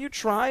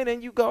 and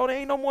then you go, there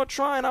ain't no more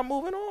trying, I'm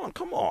moving on.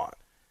 Come on.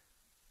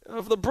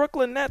 If the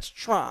Brooklyn Nets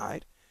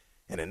tried,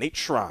 and then they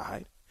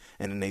tried,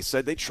 and then they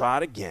said they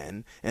tried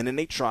again, and then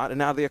they tried, and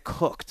now they're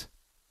cooked.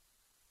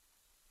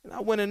 They're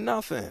not winning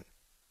nothing.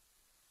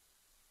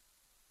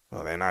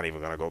 Well, they're not even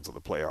going to go to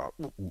the playoff.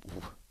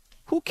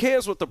 Who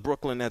cares what the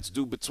Brooklyn Nets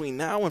do between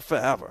now and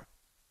forever?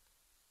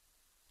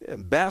 Yeah,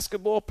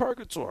 basketball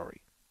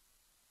purgatory.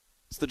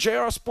 It's the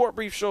JR Sport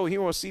Brief Show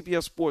here on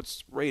CBS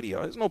Sports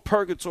Radio. There's no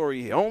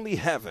purgatory here, only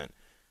heaven,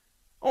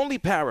 only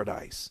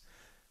paradise.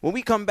 When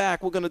we come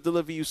back, we're going to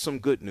deliver you some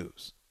good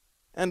news.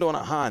 And on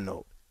a high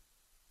note,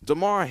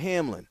 Damar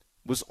Hamlin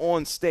was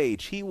on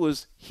stage. He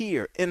was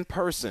here in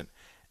person,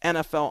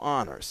 NFL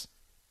Honors,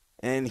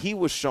 and he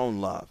was shown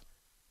love.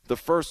 The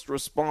first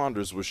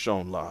responders were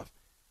shown love.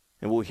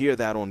 And we'll hear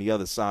that on the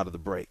other side of the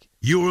break.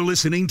 You're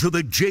listening to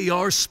the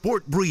JR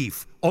Sport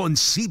Brief on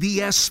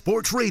CBS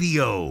Sports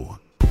Radio.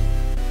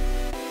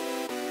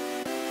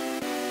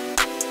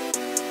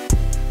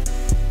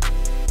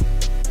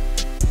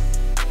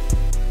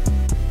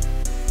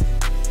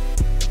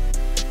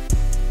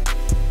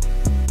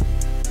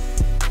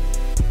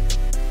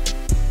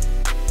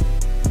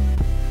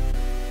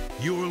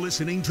 You're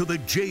listening to the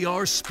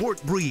JR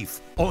Sport Brief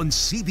on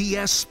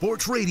CBS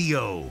Sports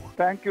Radio.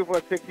 Thank you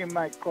for taking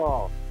my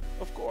call.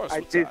 Of course.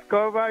 I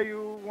discovered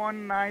you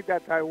one night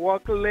that I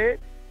work late.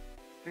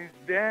 Since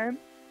then,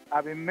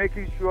 I've been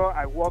making sure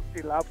I work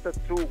till after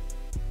 2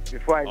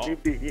 before I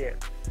leave the here.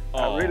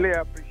 I really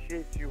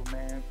appreciate you,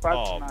 man,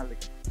 personally.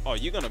 Oh,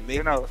 you're gonna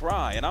make me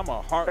cry, and I'm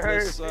a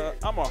heartless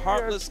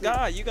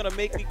guy. You're gonna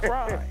make me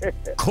cry.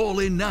 Call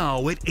in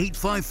now at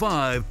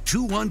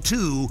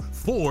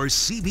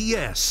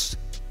 855-212-4CBS.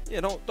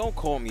 Yeah, don't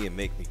call me and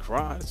make me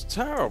cry. It's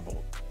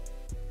terrible.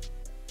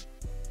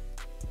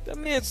 That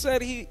man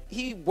said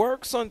he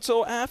works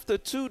until after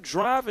 2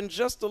 driving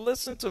just to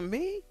listen to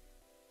me?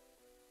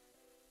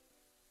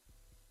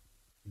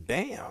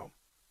 Damn.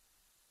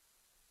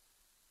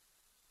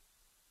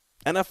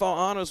 NFL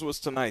Honors was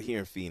tonight here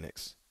in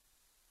Phoenix.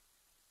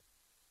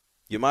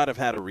 You might have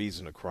had a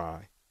reason to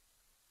cry.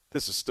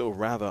 This is still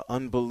rather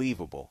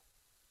unbelievable.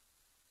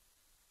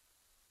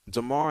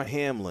 Damar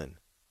Hamlin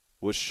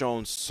was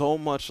shown so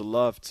much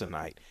love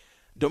tonight.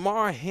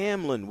 Damar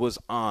Hamlin was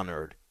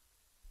honored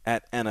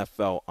at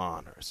NFL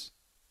Honors.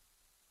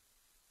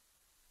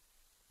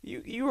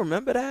 You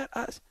remember that?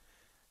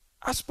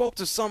 I spoke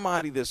to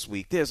somebody this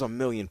week. There's a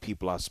million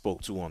people I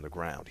spoke to on the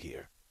ground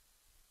here.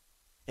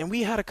 And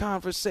we had a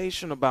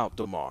conversation about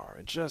Damar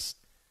and just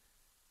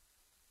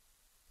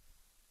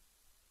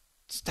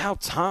how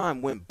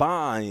time went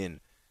by, and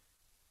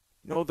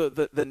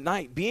the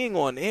night being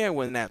on air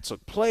when that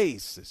took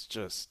place, it's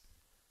just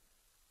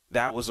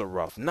that was a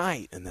rough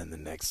night. And then the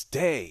next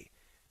day,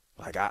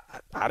 like I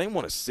didn't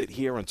want to sit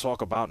here and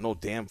talk about no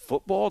damn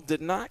football.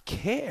 Did not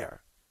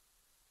care.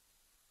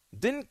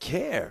 Didn't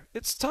care.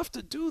 It's tough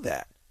to do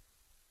that.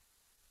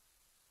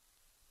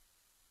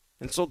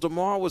 And so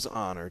Damar was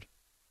honored.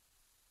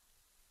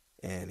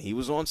 And he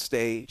was on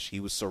stage.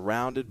 He was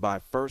surrounded by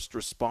first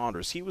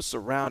responders. He was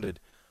surrounded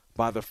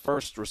by the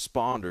first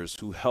responders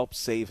who helped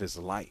save his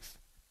life.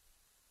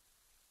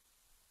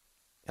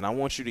 And I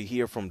want you to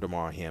hear from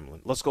Damar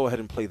Hamlin. Let's go ahead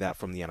and play that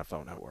from the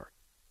NFL Network.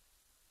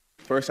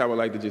 First, I would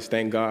like to just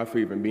thank God for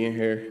even being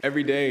here.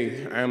 Every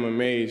day, I am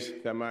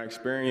amazed that my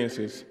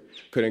experiences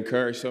could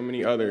encourage so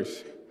many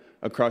others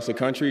across the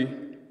country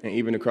and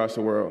even across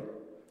the world.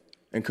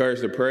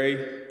 Encourage to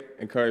pray,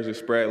 encourage to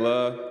spread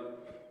love,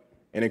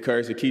 and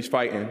encourage to keep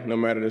fighting no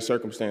matter the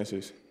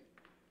circumstances.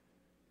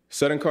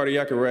 Sudden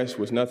cardiac arrest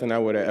was nothing I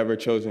would have ever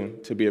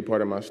chosen to be a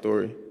part of my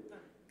story.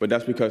 But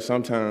that's because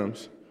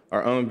sometimes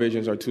our own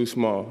visions are too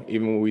small,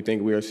 even when we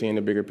think we are seeing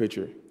the bigger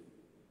picture.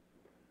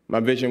 My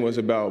vision was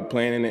about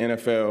playing in the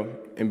NFL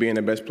and being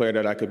the best player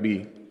that I could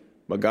be.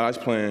 But God's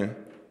plan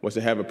was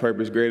to have a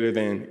purpose greater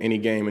than any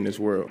game in this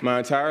world. My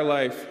entire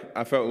life,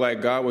 I felt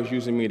like God was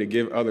using me to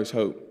give others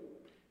hope.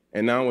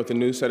 And now with the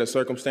new set of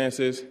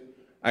circumstances,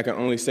 I can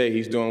only say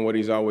he's doing what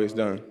he's always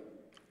done.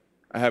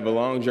 I have a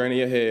long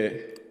journey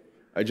ahead,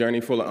 a journey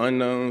full of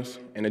unknowns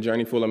and a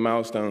journey full of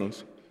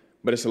milestones.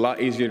 But it's a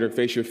lot easier to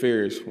face your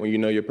fears when you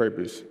know your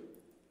purpose.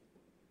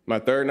 My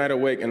third night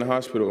awake in the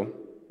hospital,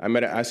 I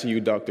met an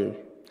ICU doctor.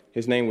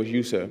 His name was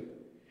Yusuf.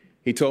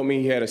 He told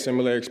me he had a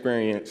similar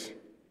experience.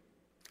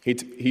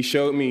 He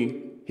showed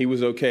me he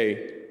was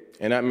okay,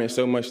 and that meant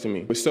so much to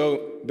me.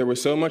 There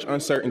was so much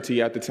uncertainty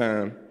at the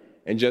time,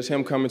 and just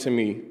him coming to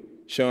me,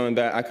 showing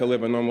that I could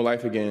live a normal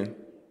life again,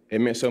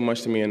 it meant so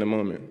much to me in the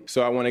moment.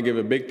 So I want to give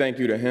a big thank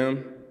you to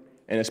him,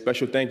 and a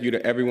special thank you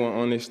to everyone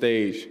on this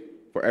stage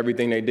for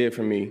everything they did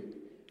for me.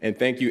 And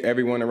thank you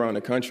everyone around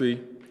the country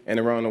and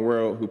around the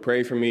world who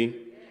prayed for me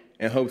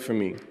and hoped for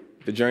me.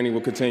 The journey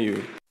will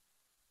continue.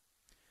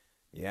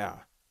 Yeah,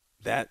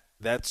 that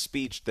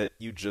speech that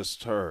you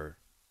just heard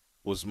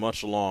was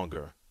much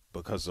longer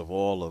because of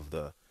all of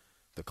the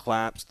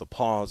claps, the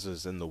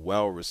pauses, and the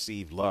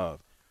well-received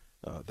love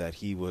that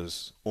he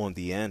was on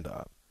the end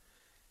of.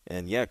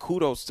 And yeah,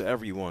 kudos to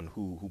everyone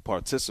who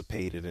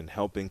participated in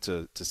helping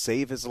to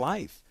save his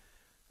life.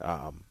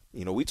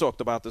 We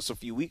talked about this a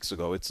few weeks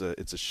ago. It's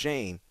a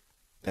shame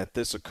that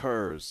this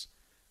occurs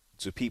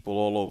to people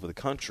all over the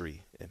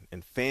country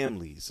and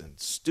families and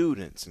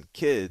students and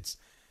kids,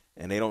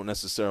 and they don't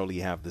necessarily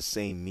have the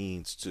same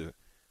means to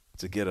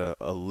get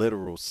a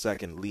literal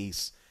second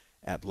lease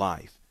at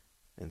life.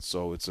 And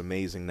so it's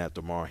amazing that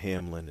Damar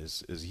Hamlin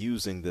is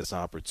using this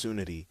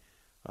opportunity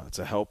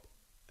to help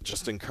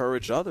just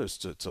encourage others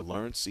to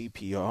learn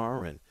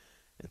CPR and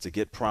to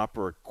get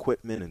proper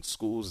equipment in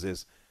schools.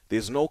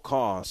 There's no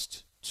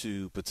cost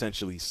to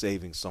potentially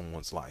saving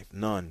someone's life.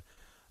 None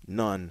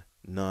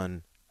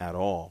at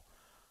all.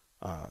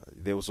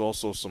 There was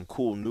also some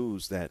cool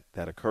news that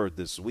occurred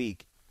this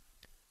week.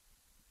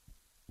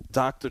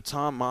 Dr.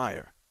 Tom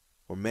Mayer,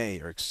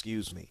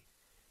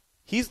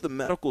 he's the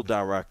medical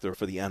director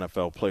for the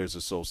NFL Players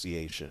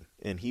Association,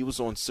 and he was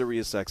on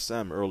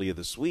SiriusXM earlier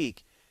this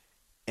week,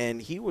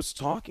 and he was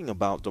talking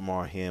about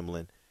Damar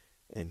Hamlin,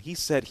 and he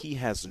said he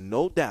has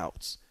no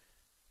doubts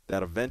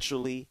that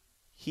eventually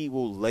he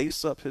will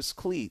lace up his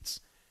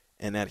cleats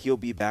and that he'll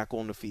be back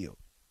on the field.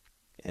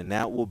 And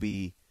that will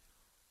be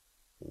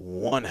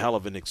one hell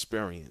of an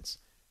experience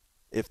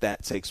if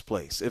that takes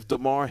place. If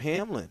Damar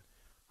Hamlin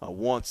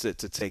wants it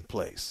to take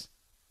place,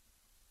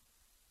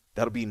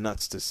 that'll be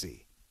nuts to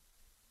see.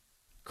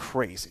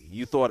 Crazy.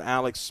 You thought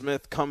Alex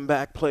Smith,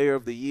 comeback player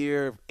of the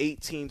year,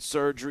 18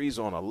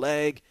 surgeries on a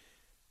leg.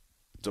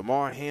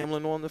 Damar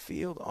Hamlin on the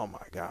field? Oh,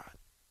 my God.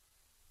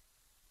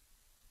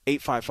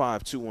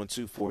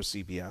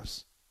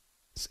 855-212-4CBS.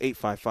 It's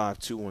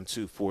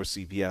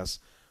 855-212-4CBS.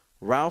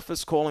 Ralph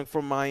is calling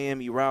from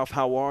Miami. Ralph,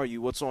 how are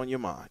you? What's on your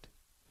mind?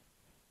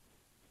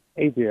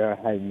 Hey, JR.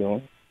 How you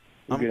doing?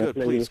 I'm good.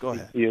 Please, go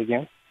ahead. See you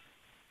again.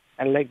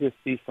 I'd like to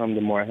see from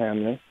Damar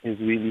Hamlin. He's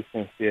really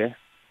sincere.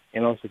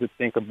 And also to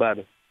think about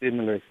a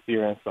similar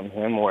experience from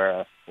him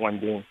where one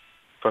day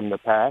from the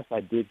past,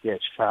 I did get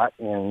shot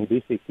and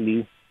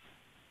basically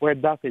where a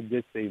doctor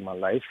did save my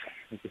life.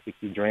 It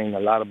basically drained a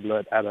lot of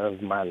blood out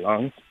of my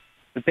lungs.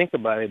 To think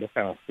about it, it's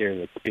kind of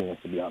scary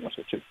experience, to be honest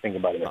with you. Think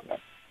about it right now.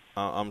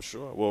 I'm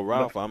sure. Well,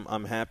 Ralph,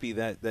 I'm happy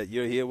that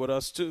you're here with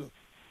us, too.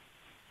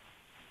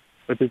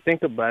 But to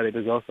think about it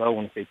is also, I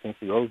want to say thanks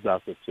to those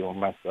doctors, too, and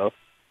myself.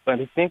 But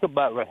to think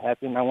about what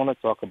happened, I want to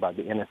talk about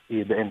the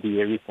NFC, the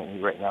NBA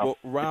recently right now. Well,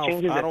 Ralph,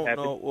 I don't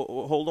know.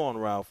 Well, hold on,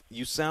 Ralph.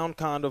 You sound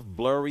kind of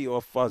blurry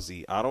or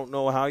fuzzy. I don't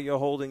know how you're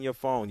holding your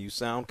phone. You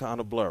sound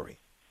kind of blurry.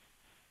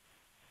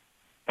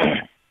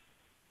 Can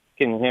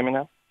you hear me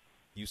now?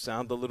 You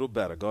sound a little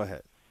better. Go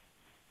ahead.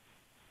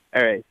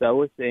 All right. So I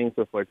was saying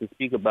so far to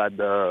speak about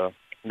the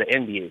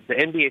NBA. The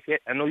NBA,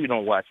 I know you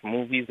don't watch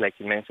movies like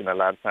you mentioned a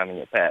lot of time in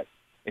your past.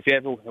 If you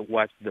ever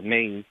watched The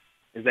Maze,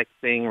 it's like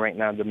saying right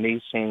now the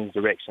Maze changed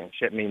direction.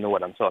 Shep may know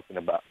what I'm talking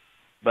about.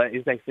 But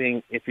it's like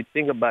saying if you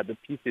think about the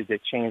pieces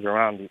that change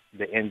around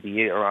the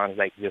NBA around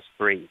like just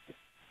crazy.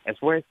 As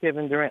far as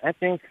Kevin Durant, I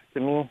think to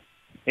me,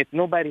 if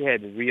nobody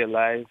had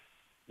realized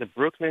the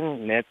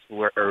Brooklyn Nets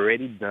were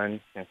already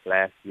done since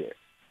last year.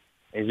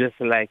 It's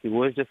just like it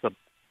was just a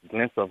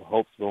glimpse of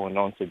hopes going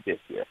on to this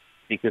year.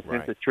 Because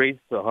since the trades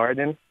to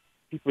Harden,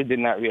 people did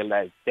not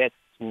realize that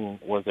team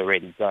was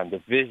already done.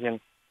 The vision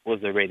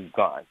was already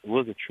gone. It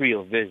was a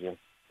trio vision.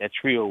 That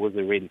trio was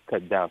already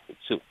cut down to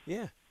two.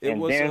 Yeah,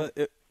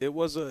 it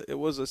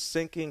was a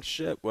sinking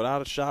ship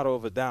without a shadow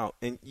of a doubt.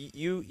 And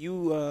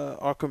you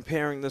are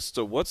comparing this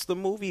to what's the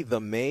movie, The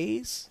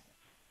Maze?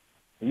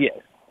 Yes.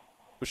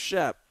 Well,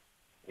 Shep,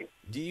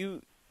 do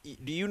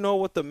you know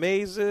what The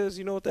Maze is?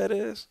 You know what that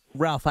is?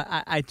 Ralph,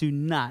 I do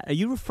not. Are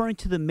you referring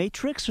to The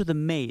Matrix or The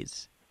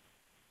Maze?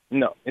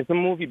 No, it's a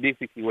movie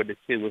basically where the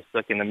kid was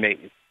stuck in a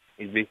maze.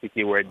 It's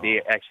basically where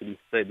they're actually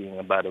studying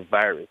about a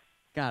virus.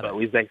 Got it. So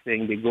it's like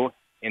saying they go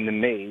in the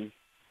maze,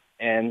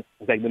 and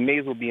it's like the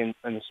maze will be in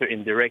a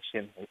certain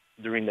direction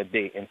during the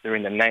day, and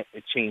during the night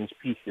it change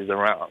pieces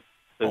around.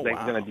 So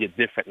it's going to be a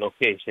different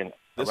location.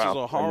 This is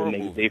a horror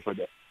movie. Day for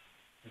the...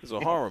 It's a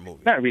horror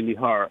movie. Not really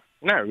horror.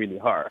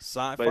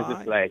 Sci-fi? But it's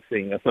just like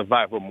saying a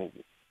survival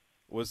movie.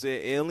 Was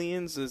there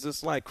aliens? Is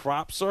this like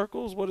crop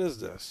circles? What is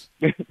this?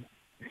 It's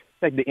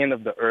like the end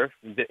of the earth,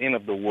 the end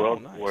of the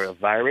world for a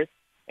virus,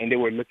 and they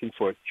were looking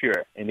for a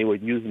cure, and they were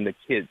using the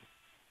kids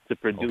to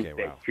produce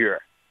that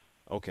cure.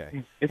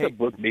 Okay. It's a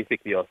book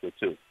basically also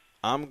too.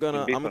 I'm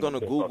gonna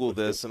Google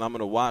this and I'm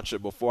gonna watch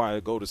it before I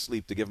go to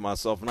sleep to give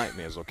myself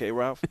nightmares. Okay,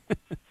 Ralph?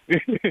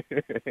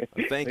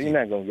 Thank you. You're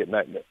not gonna get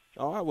nightmares.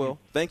 Oh, I will.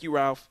 Thank you,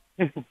 Ralph.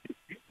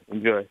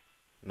 Enjoy.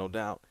 No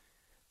doubt.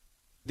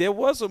 There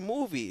was a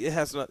movie. It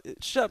has not.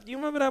 Shep, you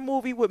remember that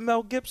movie with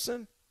Mel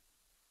Gibson?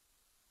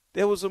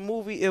 There was a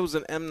movie. It was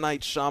an M.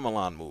 Night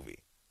Shyamalan movie.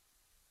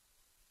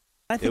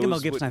 I think of Mel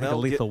Gibson. I think of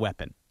Lethal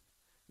Weapon.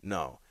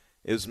 No,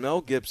 it was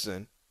Mel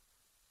Gibson,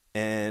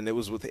 and it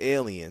was with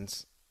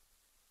aliens,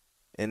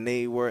 and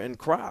they were in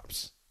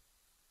crops.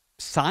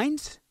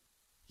 Signs?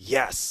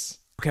 Yes.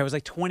 Okay, it was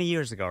like 20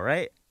 years ago,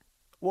 right?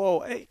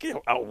 Whoa, hey,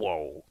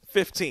 whoa,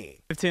 15.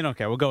 15.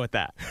 Okay, we'll go with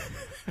that.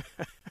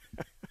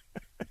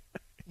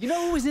 You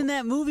know who was in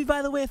that movie,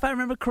 by the way, if I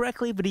remember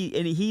correctly? But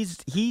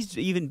he's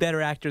even better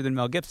actor than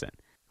Mel Gibson.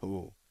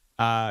 Who?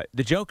 The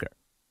Joker.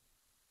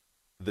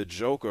 The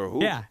Joker?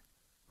 Who? Yeah.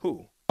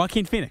 Who?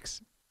 Joaquin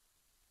Phoenix.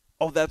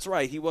 Oh, that's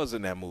right. He was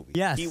in that movie.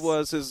 Yes.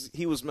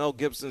 He was Mel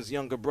Gibson's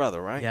younger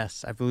brother, right?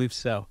 Yes, I believe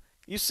so.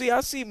 You see,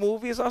 I see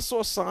movies. I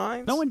saw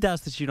Signs. No one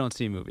doubts that you don't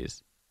see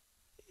movies.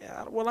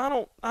 Yeah, well,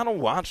 I don't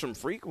watch them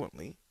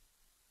frequently.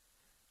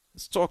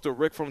 Let's talk to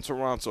Rick from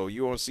Toronto.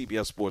 You're on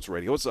CBS Sports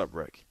Radio. What's up,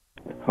 Rick?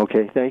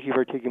 Okay, thank you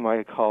for taking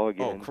my call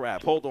again. Oh,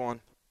 crap. Hold on.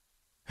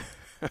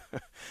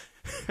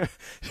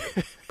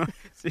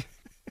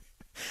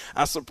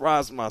 I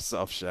surprised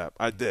myself, Shep.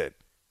 I did.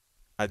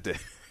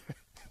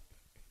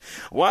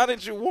 Why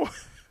didn't you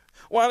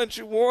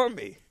warn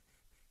me?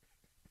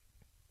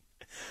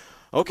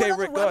 Okay,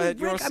 Rick, go ahead.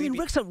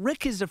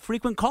 Rick is a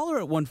frequent caller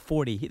at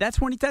 140.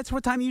 That's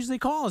what time he usually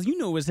calls. You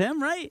knew it was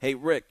him, right? Hey,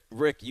 Rick,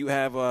 you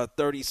have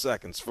 30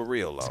 seconds for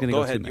real, though.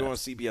 Go ahead. You're on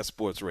CBS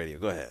Sports Radio.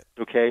 Go ahead.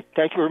 Okay.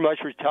 Thank you very much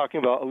for talking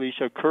about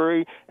Alicia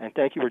Curry, and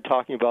thank you for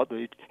talking about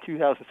the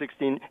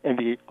 2016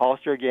 NBA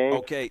All-Star Game.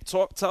 Okay.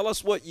 Tell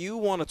us what you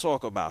want to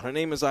talk about. Her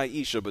name is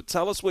Aisha, but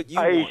tell us what you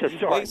want.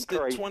 You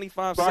wasted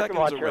 25 seconds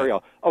already.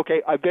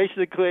 Okay.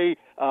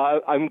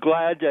 I'm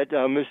glad that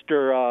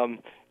Mr.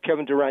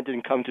 Kevin Durant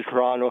didn't come to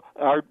Toronto.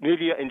 Our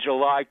media in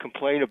July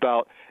complained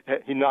about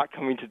he not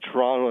coming to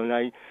Toronto,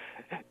 and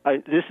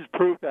this is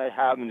proof that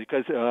happened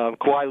because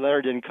Kawhi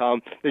Leonard didn't come.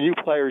 The new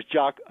player is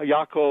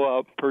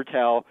Jaco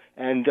Pertel,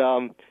 and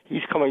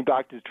he's coming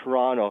back to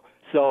Toronto.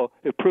 So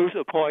it proves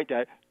the point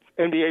that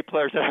NBA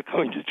players are not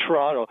coming to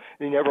Toronto.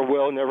 They never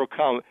will, never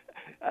come.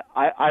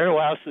 I don't know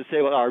what else to say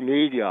about our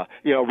media.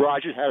 You know,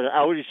 Rogers had an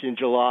outage in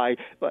July,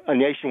 a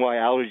nationwide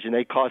outage, and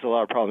they caused a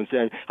lot of problems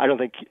then. I don't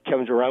think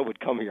Kevin Durant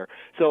would come here.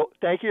 So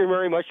thank you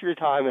very much for your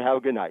time, and have a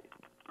good night.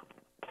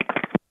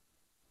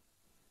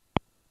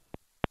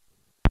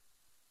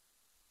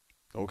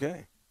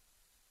 Okay.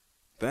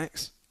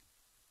 Thanks.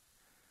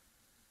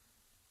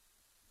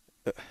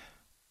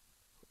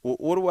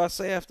 What do I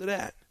say after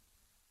that?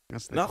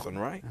 Nothing,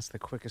 right? That's the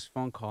quickest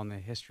phone call in the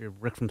history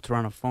of Rick from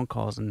Toronto phone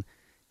calls and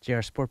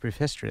JR Sport Brief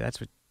history.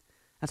 That's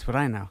what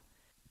I know.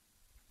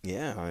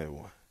 Yeah,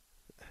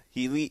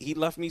 he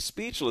left me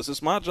speechless.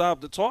 It's my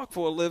job to talk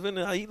for a living,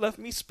 and he left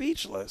me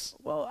speechless.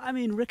 Well, I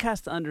mean, Rick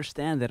has to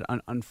understand that,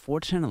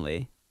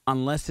 unfortunately,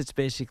 unless it's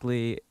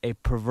basically a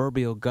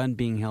proverbial gun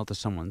being held to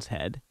someone's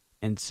head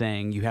and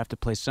saying you have to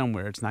play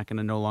somewhere, it's not going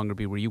to no longer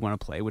be where you want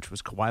to play, which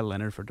was Kawhi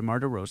Leonard for DeMar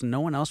DeRozan. No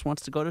one else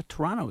wants to go to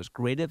Toronto, as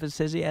great as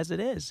it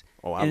is.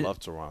 Oh, I love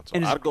Toronto.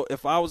 I'd go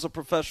if I was a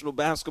professional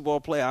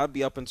basketball player. I'd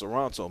be up in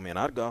Toronto, man.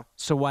 I'd go.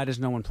 So why does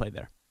no one play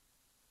there?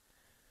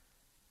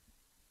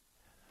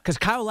 Because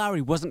Kyle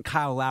Lowry wasn't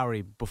Kyle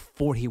Lowry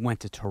before he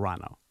went to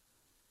Toronto,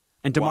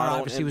 and DeMar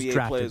obviously was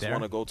drafted players there.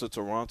 Want to go to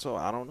Toronto?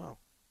 I don't know.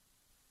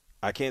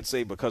 I can't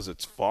say because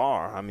it's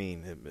far. I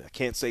mean, I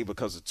can't say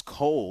because it's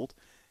cold.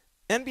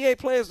 NBA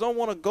players don't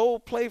want to go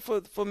play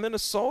for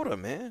Minnesota,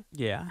 man.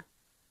 Yeah.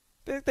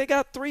 They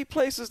got 3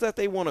 places that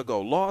they want to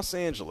go. Los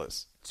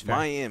Angeles,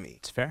 Miami.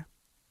 It's fair.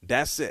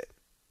 That's it.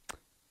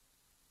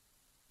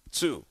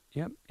 2.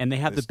 Yep. And they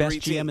have the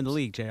best GM in the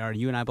league, JR.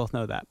 You and I both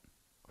know that.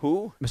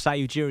 Who?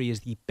 Masai Ujiri is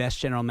the best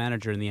general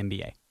manager in the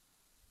NBA.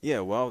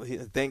 Yeah, well,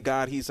 thank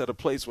God he's at a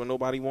place where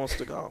nobody wants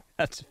to go.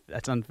 That's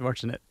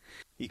unfortunate.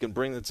 He can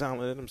bring the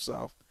talent in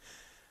himself.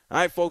 All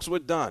right, folks, we're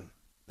done.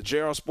 The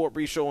JR Sport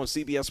Brief Show on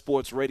CBS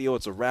Sports Radio.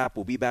 It's a wrap.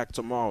 We'll be back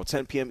tomorrow,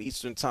 10 p.m.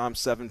 Eastern Time,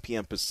 7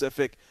 p.m.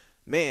 Pacific.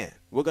 Man,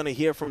 we're going to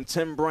hear from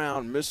Tim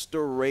Brown,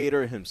 Mr.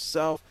 Raider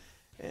himself.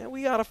 And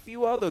we got a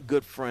few other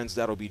good friends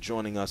that'll be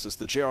joining us. It's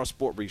the JR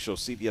Sport Brief Show,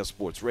 CBS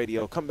Sports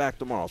Radio. Come back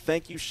tomorrow.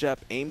 Thank you,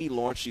 Shep. Amy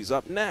Lawrence, she's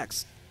up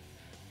next.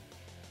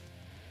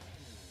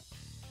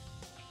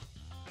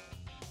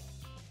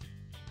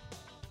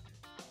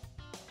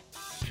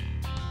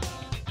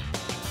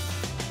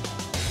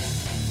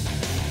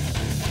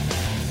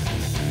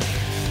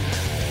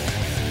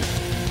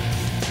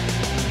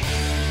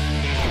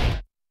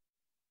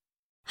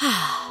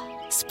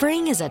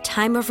 Spring is a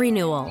time of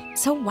renewal,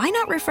 so why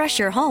not refresh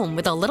your home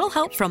with a little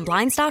help from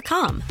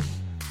Blinds.com?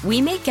 We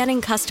make getting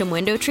custom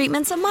window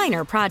treatments a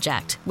minor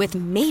project with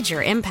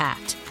major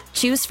impact.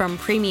 Choose from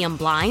premium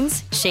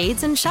blinds,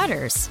 shades, and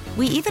shutters.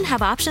 We even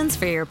have options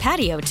for your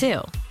patio,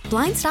 too.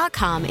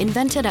 Blinds.com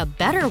invented a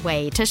better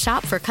way to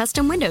shop for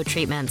custom window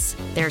treatments.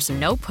 There's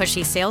no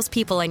pushy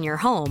salespeople in your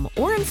home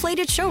or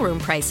inflated showroom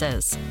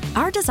prices.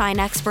 Our design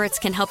experts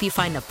can help you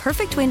find the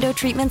perfect window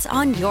treatments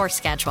on your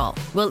schedule.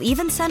 We'll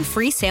even send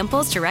free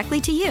samples directly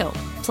to you.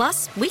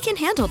 Plus, we can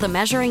handle the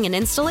measuring and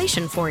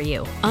installation for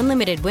you.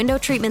 Unlimited window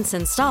treatments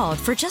installed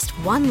for just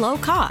one low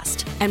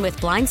cost. And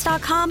with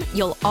Blinds.com,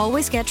 you'll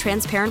always get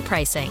transparent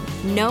pricing.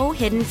 No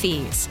hidden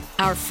fees.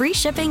 Our free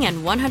shipping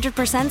and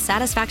 100%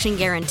 satisfaction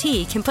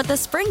guarantee can put the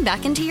spring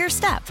back into your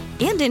step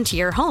and into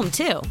your home,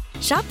 too.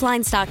 Shop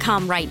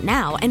Blinds.com right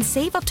now and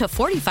save up to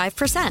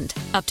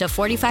 45%. Up to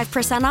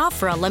 45% off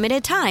for a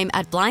limited time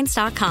at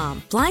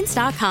Blinds.com.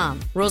 Blinds.com.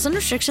 Rules and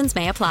restrictions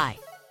may apply.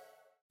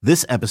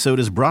 This episode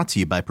is brought to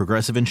you by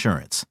Progressive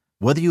Insurance.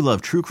 Whether you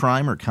love true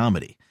crime or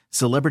comedy,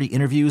 celebrity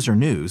interviews or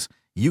news,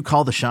 you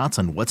call the shots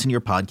on what's in your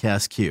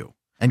podcast queue.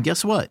 And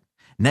guess what?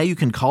 Now you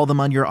can call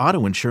them on your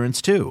auto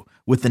insurance, too,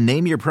 with the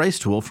Name Your Price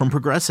tool from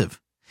Progressive.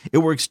 It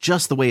works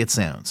just the way it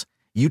sounds.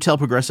 You tell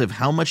Progressive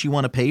how much you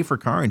want to pay for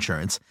car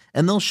insurance,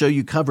 and they'll show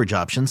you coverage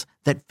options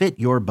that fit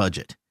your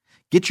budget.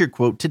 Get your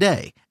quote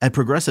today at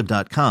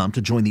Progressive.com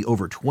to join the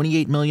over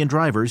 28 million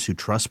drivers who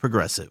trust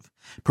Progressive.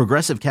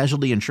 Progressive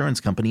Casualty Insurance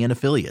Company and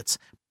Affiliates.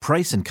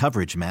 Price and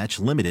coverage match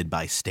limited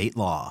by state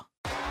law.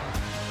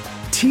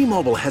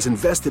 T-Mobile has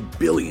invested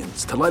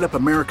billions to light up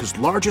America's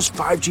largest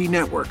 5G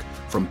network,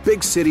 from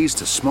big cities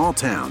to small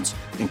towns,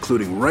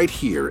 including right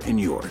here in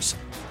yours.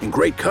 And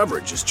great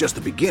coverage is just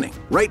the beginning.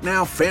 Right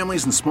now,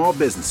 families and small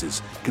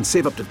businesses can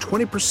save up to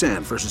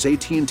 20% versus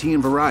AT&T and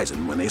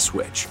Verizon when they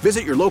switch.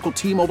 Visit your local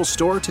T-Mobile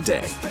store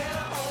today.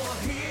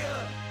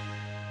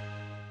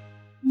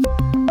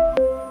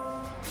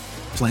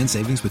 Plan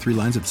savings with 3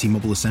 lines of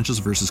T-Mobile Essentials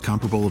versus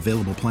comparable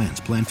available plans.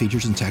 Plan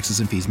features and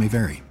taxes and fees may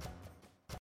vary.